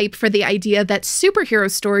lot of hype for the idea that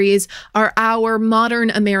superhero stories are our modern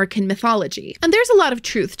American mythology. And there's a lot of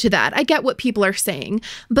truth to that. I get what people are saying,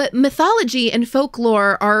 but mythology and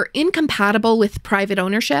folklore are incompatible with private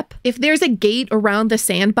ownership. If there's a gate around the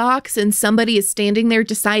sandbox and somebody is standing there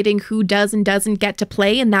deciding who does and doesn't get to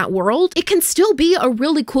play in that world, it can still be a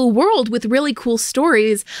really cool world with really cool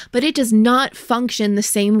stories, but it does not function the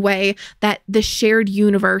same way that the shared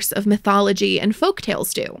universe of mythology and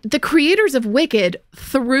folktales do. The creators of Wicked,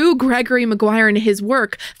 through Gregory Maguire and his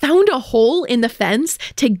work, found a hole in the fence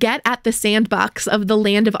to get at the sandbox of the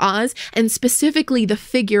land of Oz, and specifically the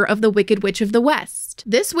figure of the Wicked Witch of the West.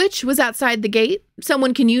 This witch was outside the gate.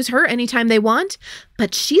 Someone can use her anytime they want,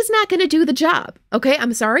 but she's not going to do the job. Okay,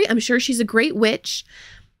 I'm sorry. I'm sure she's a great witch,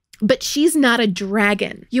 but she's not a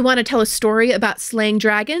dragon. You want to tell a story about slaying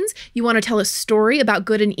dragons? You want to tell a story about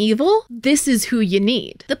good and evil? This is who you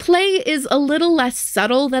need. The play is a little less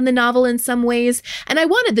subtle than the novel in some ways, and I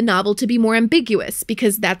wanted the novel to be more ambiguous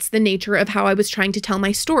because that's the nature of how I was trying to tell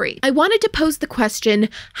my story. I wanted to pose the question,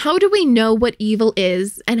 how do we know what evil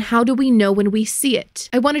is, and how do we know when we see it?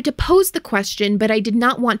 I wanted to pose the question, but I did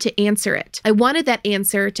not want to answer it. I wanted that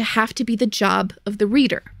answer to have to be the job of the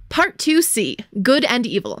reader. Part 2C, Good and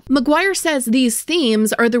Evil. Maguire says these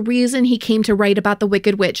themes are the reason he came to write about the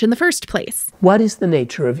Wicked Witch in the first place. What is the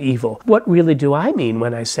nature of evil? What really do I mean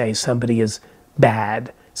when I say somebody is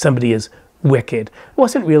bad, somebody is wicked. I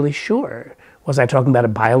wasn't really sure. Was I talking about a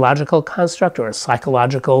biological construct or a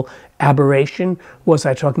psychological aberration? Was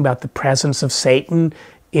I talking about the presence of Satan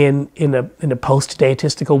in a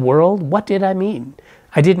post-deitistical world? What did I mean?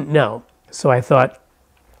 I didn't know. So I thought,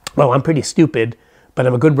 well, I'm pretty stupid, but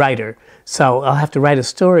I'm a good writer, so I'll have to write a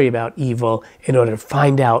story about evil in order to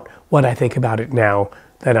find out what I think about it now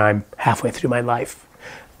that I'm halfway through my life.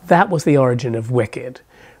 That was the origin of Wicked.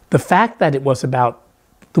 The fact that it was about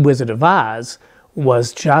The Wizard of Oz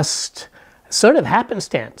was just sort of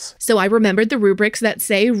happenstance. So I remembered the rubrics that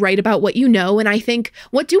say, write about what you know, and I think,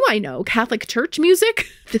 what do I know? Catholic church music?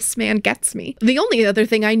 This man gets me. The only other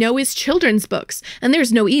thing I know is children's books, and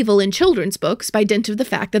there's no evil in children's books by dint of the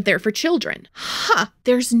fact that they're for children. Huh,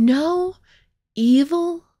 there's no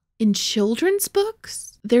evil in children's books?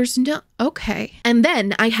 There's no... Okay. And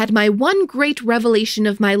then I had my one great revelation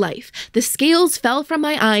of my life. The scales fell from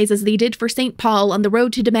my eyes as they did for St. Paul on the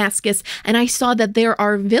road to Damascus, and I saw that there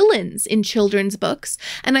are villains in children's books.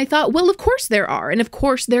 And I thought, well, of course there are, and of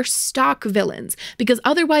course they're stock villains, because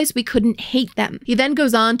otherwise we couldn't hate them. He then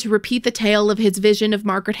goes on to repeat the tale of his vision of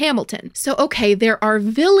Margaret Hamilton. So, okay, there are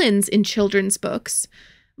villains in children's books,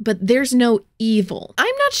 but there's no evil.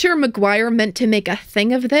 I'm not sure Maguire meant to make a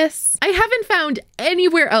thing of this. I haven't found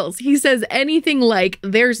anywhere else he says anything like,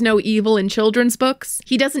 there's no evil in children's books.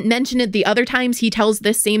 He doesn't mention it the other times he tells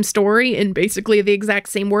this same story in basically the exact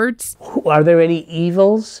same words. Are there any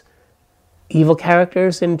evil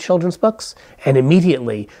characters in children's books? And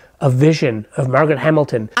immediately, a vision of Margaret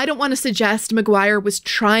Hamilton. I don't want to suggest Maguire was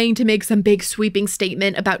trying to make some big sweeping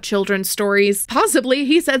statement about children's stories. Possibly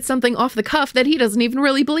he said something off the cuff that he doesn't even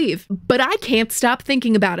really believe. But I can't stop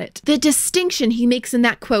thinking about it. The distinction he makes in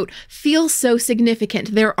that quote feels so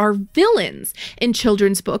significant. There are villains in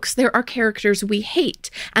children's books. There are characters we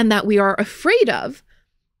hate and that we are afraid of.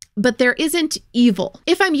 But there isn't evil.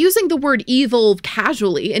 If I'm using the word evil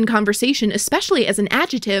casually in conversation, especially as an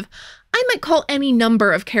adjective, I might call any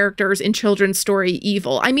number of characters in children's story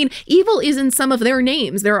evil. I mean, evil is in some of their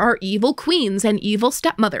names. There are evil queens and evil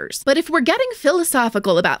stepmothers. But if we're getting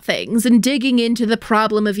philosophical about things and digging into the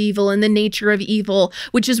problem of evil and the nature of evil,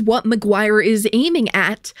 which is what Maguire is aiming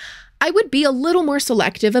at, I would be a little more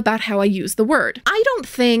selective about how I use the word. I don't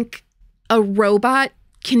think a robot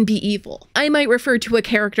can be evil. I might refer to a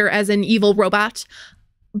character as an evil robot,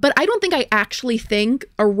 but I don't think I actually think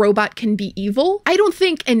a robot can be evil. I don't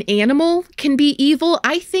think an animal can be evil.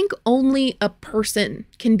 I think only a person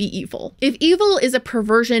can be evil. If evil is a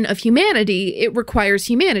perversion of humanity, it requires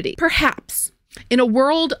humanity. Perhaps. In a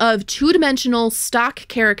world of two-dimensional stock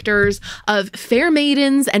characters, of fair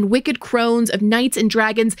maidens and wicked crones, of knights and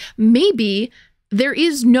dragons, maybe there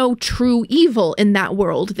is no true evil in that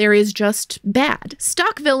world. There is just bad.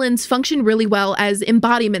 Stock villains function really well as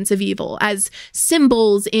embodiments of evil, as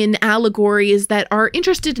symbols in allegories that are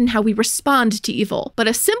interested in how we respond to evil. But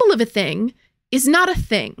a symbol of a thing is not a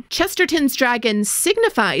thing. Chesterton's dragon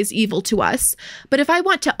signifies evil to us, but if I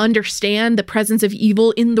want to understand the presence of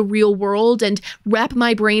evil in the real world and wrap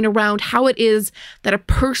my brain around how it is that a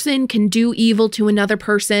person can do evil to another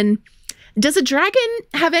person, does a dragon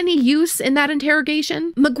have any use in that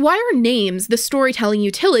interrogation? Maguire names the storytelling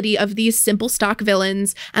utility of these simple stock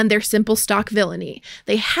villains and their simple stock villainy.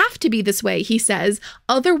 They have to be this way, he says,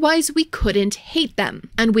 otherwise we couldn't hate them.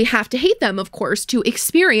 And we have to hate them, of course, to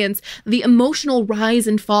experience the emotional rise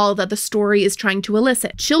and fall that the story is trying to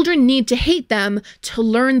elicit. Children need to hate them to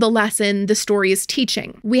learn the lesson the story is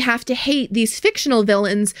teaching. We have to hate these fictional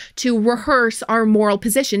villains to rehearse our moral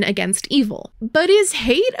position against evil. But is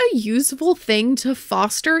hate a useful thing to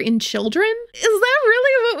foster in children? Is that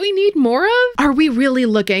really what we need more of? Are we really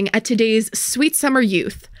looking at today's sweet summer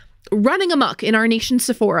youth running amok in our nation's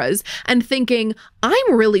Sephoras and thinking,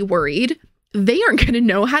 I'm really worried they aren't going to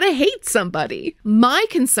know how to hate somebody? My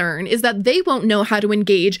concern is that they won't know how to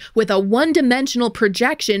engage with a one-dimensional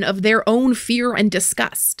projection of their own fear and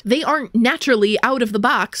disgust. They aren't naturally out of the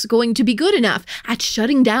box going to be good enough at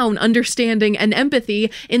shutting down understanding and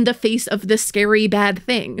empathy in the face of the scary bad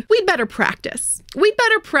thing. We'd better practice. We'd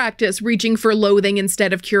better practice reaching for loathing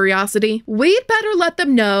instead of curiosity. We'd better let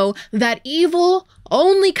them know that evil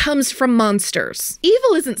only comes from monsters.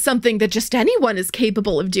 Evil isn't something that just anyone is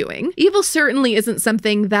capable of doing. Evil certainly isn't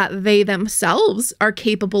something that they themselves are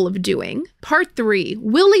capable of doing. Part 3,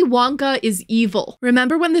 Willy Wonka is evil.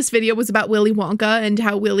 Remember when this video was about Willy Wonka and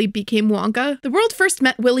how Willy became Wonka? The world first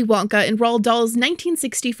met Willy Wonka in Roald Dahl's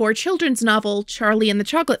 1964 children's novel, Charlie and the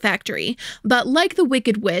Chocolate Factory. But like the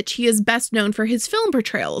Wicked Witch, he is best known for his film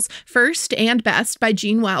portrayals, first and best by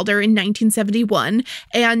Gene Wilder in 1971,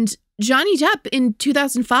 and Johnny Depp in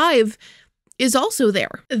 2005 is also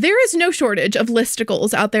there. There is no shortage of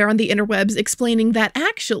listicles out there on the interwebs explaining that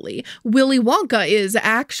actually Willy Wonka is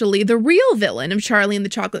actually the real villain of Charlie and the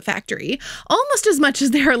Chocolate Factory, almost as much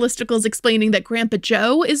as there are listicles explaining that Grandpa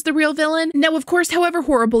Joe is the real villain. Now, of course, however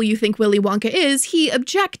horrible you think Willy Wonka is, he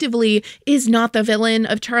objectively is not the villain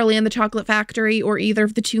of Charlie and the Chocolate Factory or either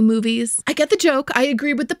of the two movies. I get the joke, I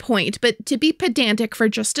agree with the point, but to be pedantic for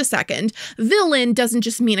just a second, villain doesn't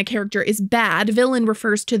just mean a character is bad. Villain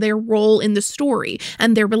refers to their role in the story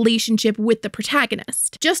and their relationship with the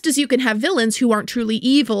protagonist. Just as you can have villains who aren't truly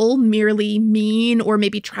evil, merely mean, or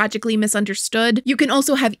maybe tragically misunderstood, you can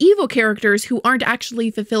also have evil characters who aren't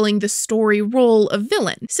actually fulfilling the story role of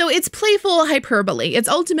villain. So it's playful hyperbole. It's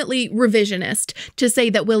ultimately revisionist to say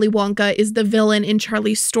that Willy Wonka is the villain in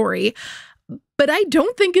Charlie's story. But I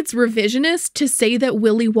don't think it's revisionist to say that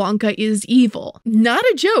Willy Wonka is evil. Not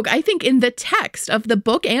a joke. I think in the text of the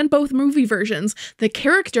book and both movie versions, the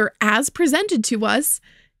character as presented to us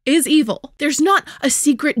is evil. There's not a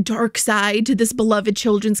secret dark side to this beloved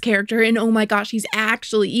children's character and oh my gosh, he's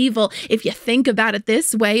actually evil. If you think about it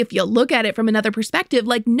this way, if you look at it from another perspective,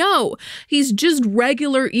 like no, he's just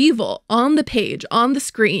regular evil on the page, on the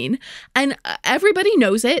screen, and everybody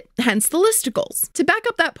knows it, hence the listicles. To back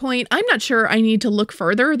up that point, I'm not sure I need to look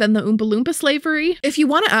further than the Oompa Loompa slavery. If you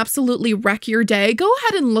want to absolutely wreck your day, go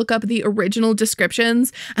ahead and look up the original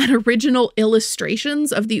descriptions and original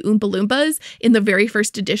illustrations of the Oompa Loompas in the very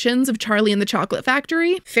first editions of Charlie and the Chocolate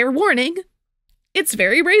Factory. Fair warning, it's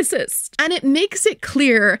very racist. And it makes it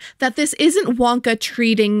clear that this isn't Wonka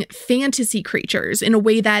treating fantasy creatures in a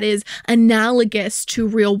way that is analogous to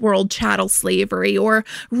real-world chattel slavery or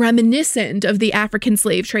reminiscent of the African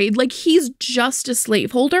slave trade. Like, he's just a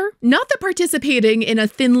slaveholder. Not that participating in a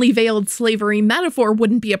thinly veiled slavery metaphor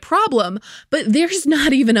wouldn't be a problem, but there's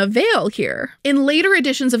not even a veil here. In later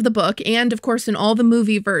editions of the book, and of course in all the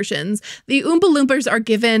movie versions, the Oompa Loompas are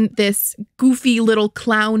given this goofy little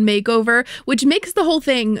clown makeover, which makes the whole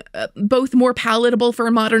thing both more palatable for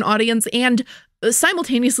a modern audience and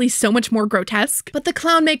simultaneously so much more grotesque. But the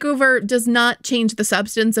clown makeover does not change the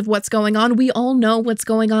substance of what's going on. We all know what's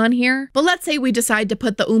going on here. But let's say we decide to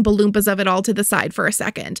put the Oompa Loompas of it all to the side for a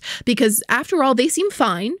second, because after all, they seem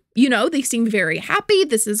fine. You know, they seem very happy.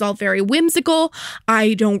 This is all very whimsical.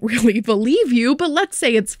 I don't really believe you, but let's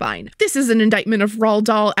say it's fine. This is an indictment of Roald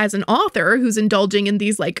Dahl as an author who's indulging in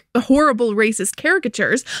these like horrible racist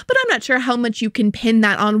caricatures, but I'm not sure how much you can pin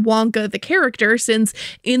that on Wonka the character, since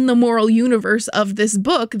in the moral universe of this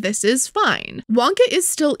book, this is fine. Wonka is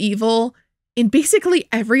still evil in basically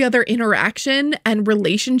every other interaction and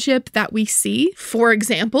relationship that we see. For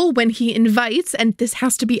example, when he invites, and this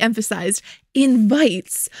has to be emphasized,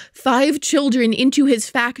 invites 5 children into his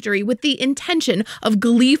factory with the intention of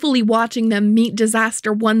gleefully watching them meet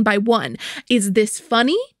disaster one by one. Is this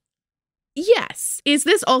funny? Yes. Is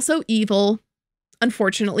this also evil?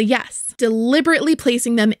 Unfortunately, yes. Deliberately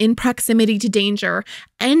placing them in proximity to danger,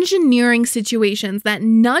 engineering situations that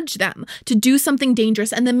nudge them to do something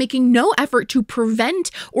dangerous, and then making no effort to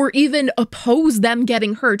prevent or even oppose them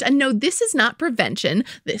getting hurt. And no, this is not prevention.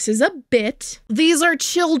 This is a bit. These are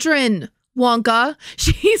children. Wonka.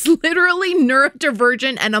 She's literally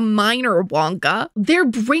neurodivergent and a minor Wonka. Their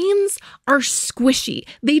brains are squishy.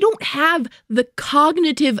 They don't have the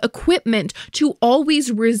cognitive equipment to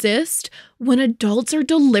always resist when adults are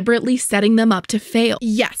deliberately setting them up to fail.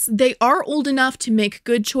 Yes, they are old enough to make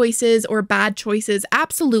good choices or bad choices.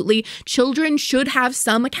 Absolutely. Children should have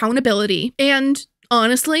some accountability. And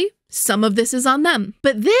honestly, some of this is on them.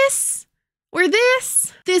 But this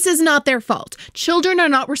is not their fault. Children are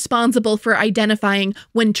not responsible for identifying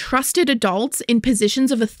when trusted adults in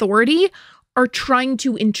positions of authority are trying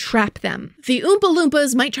to entrap them. The Oompa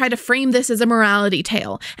Loompas might try to frame this as a morality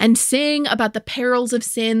tale and sing about the perils of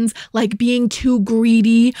sins like being too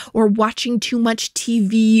greedy or watching too much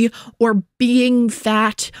TV or being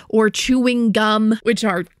fat or chewing gum, which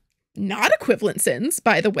are not equivalent sins,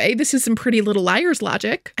 by the way. This is some Pretty Little Liars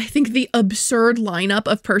logic. I think the absurd lineup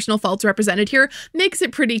of personal faults represented here makes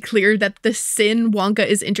it pretty clear that the sin Wonka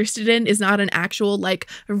is interested in is not an actual, like,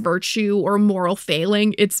 virtue or moral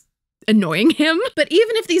failing. It's annoying him. But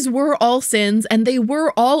even if these were all sins and they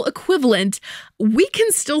were all equivalent, we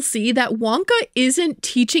can still see that Wonka isn't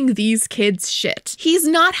teaching these kids shit. He's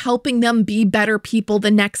not helping them be better people the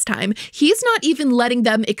next time. He's not even letting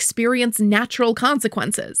them experience natural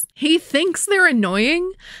consequences. He thinks they're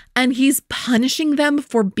annoying and he's punishing them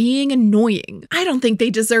for being annoying. I don't think they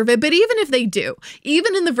deserve it, but even if they do,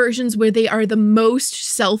 even in the versions where they are the most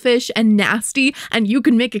selfish and nasty, and you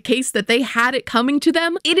can make a case that they had it coming to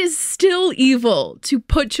them, it is still evil to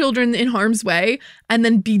put children in harm's way and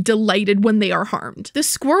then be delighted when they are harmed. The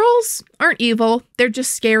squirrels aren't evil, they're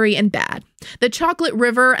just scary and bad. The chocolate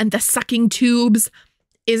river and the sucking tubes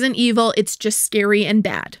isn't evil, it's just scary and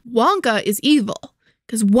bad. Wonka is evil,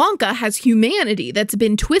 because Wonka has humanity that's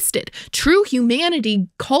been twisted. True humanity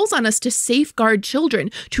calls on us to safeguard children,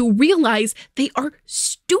 to realize they are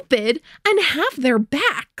stupid and have their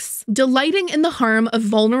backs. Delighting in the harm of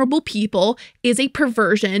vulnerable people is a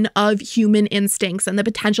perversion of human instincts and the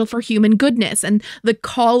potential for human goodness and the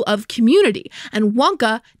call of community. And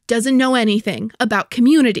Wonka doesn't know anything about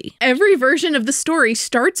community. Every version of the story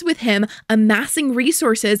starts with him amassing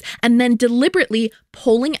resources and then deliberately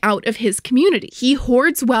pulling out of his community. He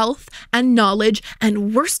hoards wealth and knowledge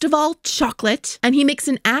and, worst of all, chocolate, and he makes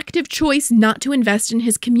an active choice not to invest in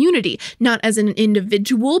his community, not as an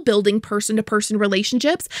individual building person-to-person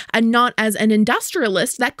relationships, and not as an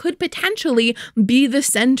industrialist that could potentially be the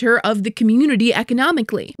center of the community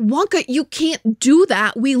economically. Wonka, you can't do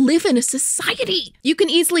that. We live in a society. You can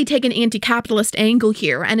easily take an anti-capitalist angle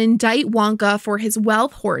here and indict Wonka for his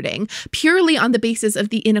wealth hoarding purely on the basis of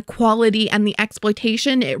the inequality and the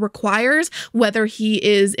exploitation it requires, whether he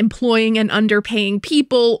is employing and underpaying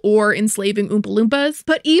people or enslaving Oompa Loompas.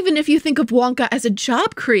 But even if you think of Wonka as a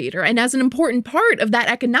job creator and as an important part of that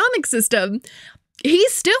economic system, he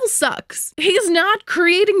still sucks. He's not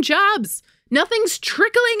creating jobs. Nothing's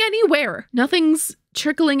trickling anywhere. Nothing's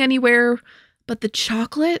trickling anywhere but the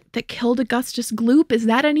chocolate that killed Augustus Gloop. Is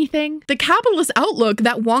that anything? The capitalist outlook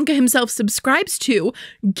that Wonka himself subscribes to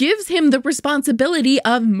gives him the responsibility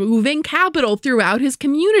of moving capital throughout his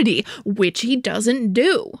community, which he doesn't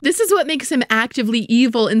do. This is what makes him actively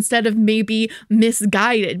evil instead of maybe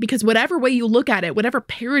misguided, because whatever way you look at it, whatever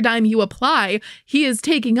paradigm you apply, he is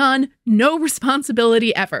taking on no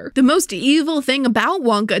responsibility ever. The most evil thing about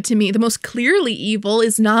Wonka to me, the most clearly evil,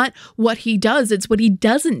 is not what he does, it's what he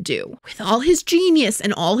doesn't do. With all his genius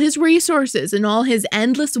and all his resources and all his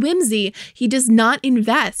endless whimsy, he does not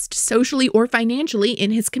invest socially or financially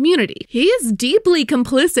in his community. He is deeply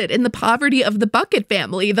complicit in the poverty of the Bucket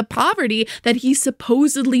family, the poverty that he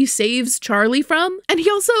supposedly saves Charlie from. And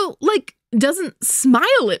he also, doesn't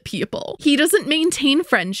smile at people. He doesn't maintain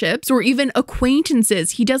friendships or even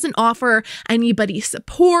acquaintances. He doesn't offer anybody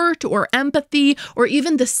support or empathy or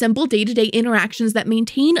even the simple day-to-day interactions that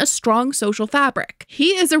maintain a strong social fabric.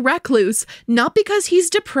 He is a recluse, not because he's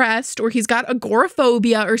depressed or he's got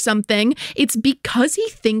agoraphobia or something. It's because he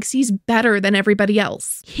thinks he's better than everybody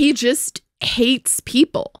else. He just hates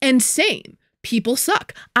people. And same. People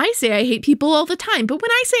suck. I say I hate people all the time, but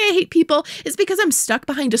when I say I hate people, it's because I'm stuck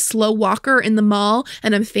behind a slow walker in the mall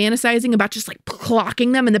and I'm fantasizing about just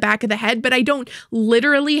clocking them in the back of the head, but I don't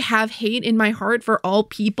literally have hate in my heart for all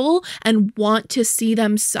people and want to see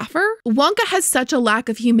them suffer. Wonka has such a lack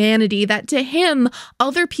of humanity that to him,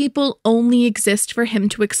 other people only exist for him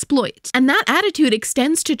to exploit. And that attitude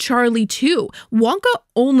extends to Charlie too. Wonka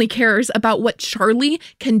only cares about what Charlie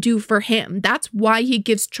can do for him. That's why he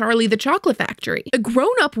gives Charlie the chocolate factory. A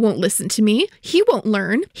grown-up won't listen to me. He won't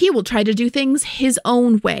learn. He will try to do things his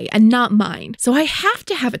own way and not mine. So I have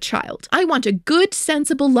to have a child. I want a good,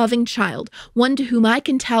 sensible, loving child, one to whom I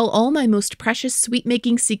can tell all my most precious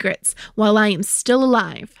sweet-making secrets while I am still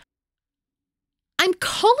alive. I'm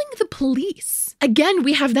calling the police. Again,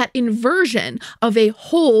 we have that inversion of a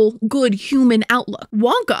whole good human outlook.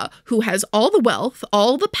 Wonka, who has all the wealth,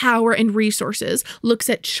 all the power and resources, looks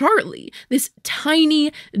at Charlie, this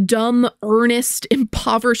tiny, dumb, earnest,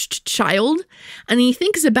 impoverished child, and he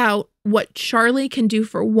thinks about what Charlie can do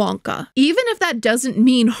for Wonka. Even if that doesn't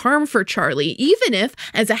mean harm for Charlie, even if,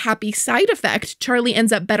 as a happy side effect, Charlie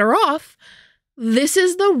ends up better off, this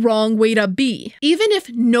is the wrong way to be. Even if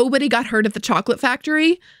nobody got hurt at the chocolate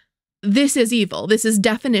factory, this is evil. This is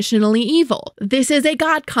definitionally evil. This is a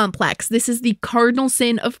God complex. This is the cardinal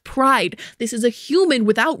sin of pride. This is a human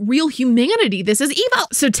without real humanity. This is evil.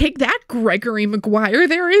 So take that, Gregory Maguire.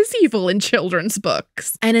 There is evil in children's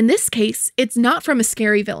books. And in this case, it's not from a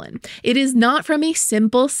scary villain. It is not from a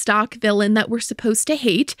simple stock villain that we're supposed to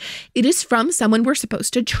hate. It is from someone we're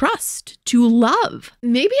supposed to trust, to love.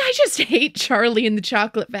 Maybe I just hate Charlie in the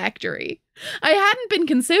chocolate factory. I hadn't been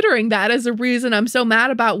considering that as a reason I'm so mad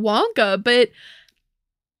about Wonka, but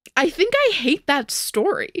I think I hate that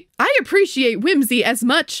story. I appreciate whimsy as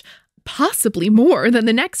much, possibly more, than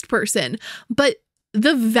the next person, but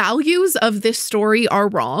the values of this story are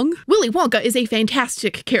wrong. Willy Wonka is a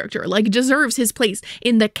fantastic character, like deserves his place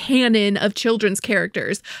in the canon of children's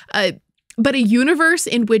characters. But a universe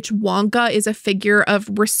in which Wonka is a figure of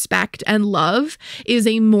respect and love is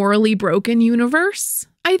a morally broken universe,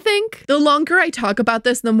 I think. The longer I talk about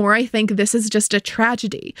this, the more I think this is just a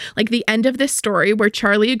tragedy. Like the end of this story where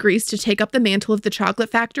Charlie agrees to take up the mantle of the chocolate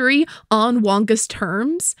factory on Wonka's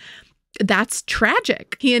terms. That's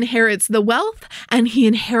tragic. He inherits the wealth and he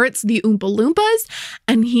inherits the Oompa Loompas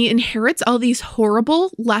and he inherits all these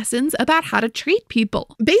horrible lessons about how to treat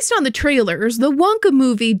people. Based on the trailers, the Wonka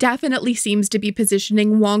movie definitely seems to be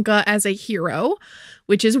positioning Wonka as a hero,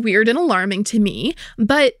 which is weird and alarming to me,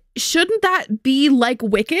 but shouldn't that be like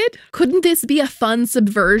Wicked? Couldn't this be a fun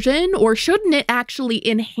subversion, or shouldn't it actually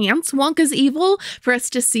enhance Wonka's evil for us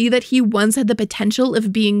to see that he once had the potential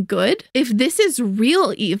of being good? If this is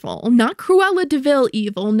real evil, not Cruella de Vil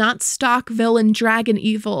evil, not stock villain dragon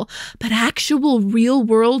evil, but actual real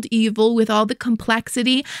world evil with all the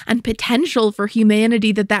complexity and potential for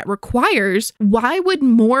humanity that requires, why would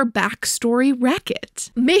more backstory wreck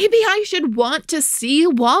it? Maybe I should want to see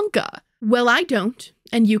Wonka. Well, I don't.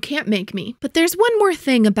 And you can't make me. But there's one more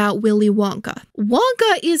thing about Willy Wonka.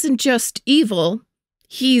 Wonka isn't just evil,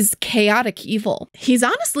 he's chaotic evil. He's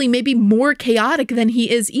honestly maybe more chaotic than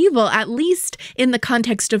he is evil, at least in the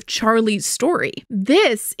context of Charlie's story.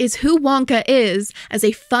 This is who Wonka is as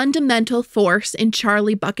a fundamental force in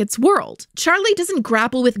Charlie Bucket's world. Charlie doesn't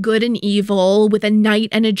grapple with good and evil, with a knight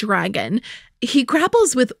and a dragon. He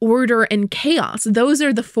grapples with order and chaos. Those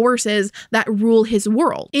are the forces that rule his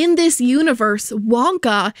world. In this universe,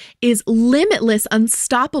 Wonka is limitless,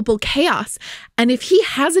 unstoppable chaos. And if he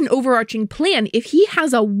has an overarching plan, if he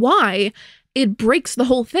has a why, it breaks the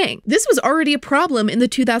whole thing. This was already a problem in the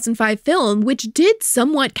 2005 film, which did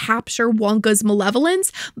somewhat capture Wonka's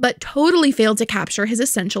malevolence, but totally failed to capture his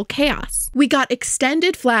essential chaos. We got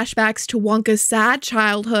extended flashbacks to Wonka's sad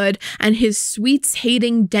childhood and his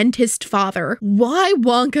sweets-hating dentist father. Why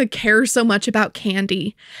Wonka cares so much about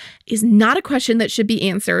candy is not a question that should be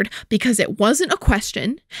answered, because it wasn't a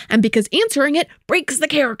question, and because answering it breaks the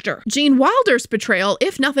character. Gene Wilder's portrayal,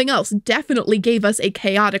 if nothing else, definitely gave us a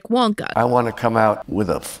chaotic Wonka. I want to come out with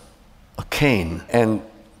a cane, and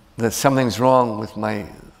that something's wrong with my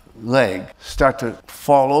leg, start to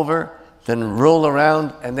fall over, then roll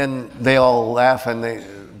around, and then they all laugh and they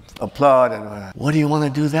applaud, and what do you want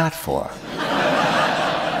to do that for?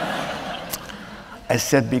 I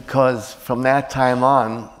said, because from that time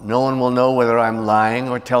on, no one will know whether I'm lying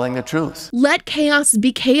or telling the truth. Let chaos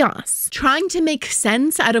be chaos. Trying to make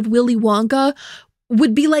sense out of Willy Wonka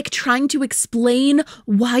would be like trying to explain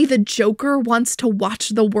why the Joker wants to watch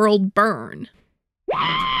the world burn.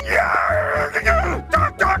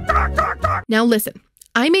 Now listen.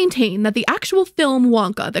 I maintain that the actual film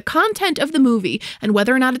Wonka, the content of the movie, and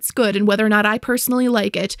whether or not it's good and whether or not I personally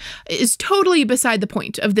like it, is totally beside the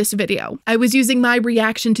point of this video. I was using my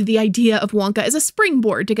reaction to the idea of Wonka as a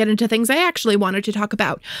springboard to get into things I actually wanted to talk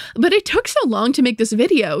about. But it took so long to make this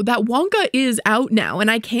video that Wonka is out now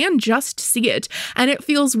and I can just see it. And it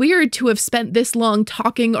feels weird to have spent this long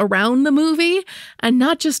talking around the movie and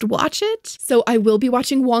not just watch it. So I will be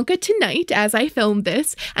watching Wonka tonight as I film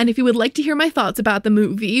this. And if you would like to hear my thoughts about the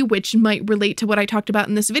movie, which might relate to what I talked about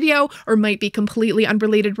in this video or might be completely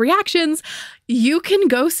unrelated reactions, you can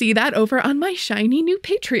go see that over on my shiny new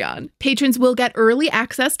Patreon. Patrons will get early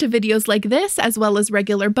access to videos like this, as well as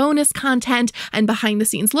regular bonus content and behind the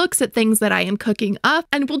scenes looks at things that I am cooking up,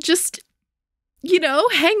 and we'll just, you know,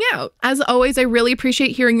 hang out. As always, I really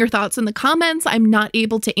appreciate hearing your thoughts in the comments. I'm not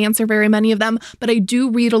able to answer very many of them, but I do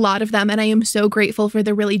read a lot of them, and I am so grateful for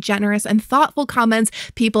the really generous and thoughtful comments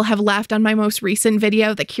people have left on my most recent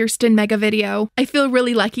video, the Kirsten Mega video. I feel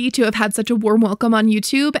really lucky to have had such a warm welcome on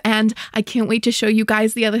YouTube, and I can't wait to show you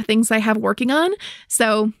guys the other things I have working on,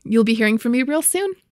 so you'll be hearing from me real soon.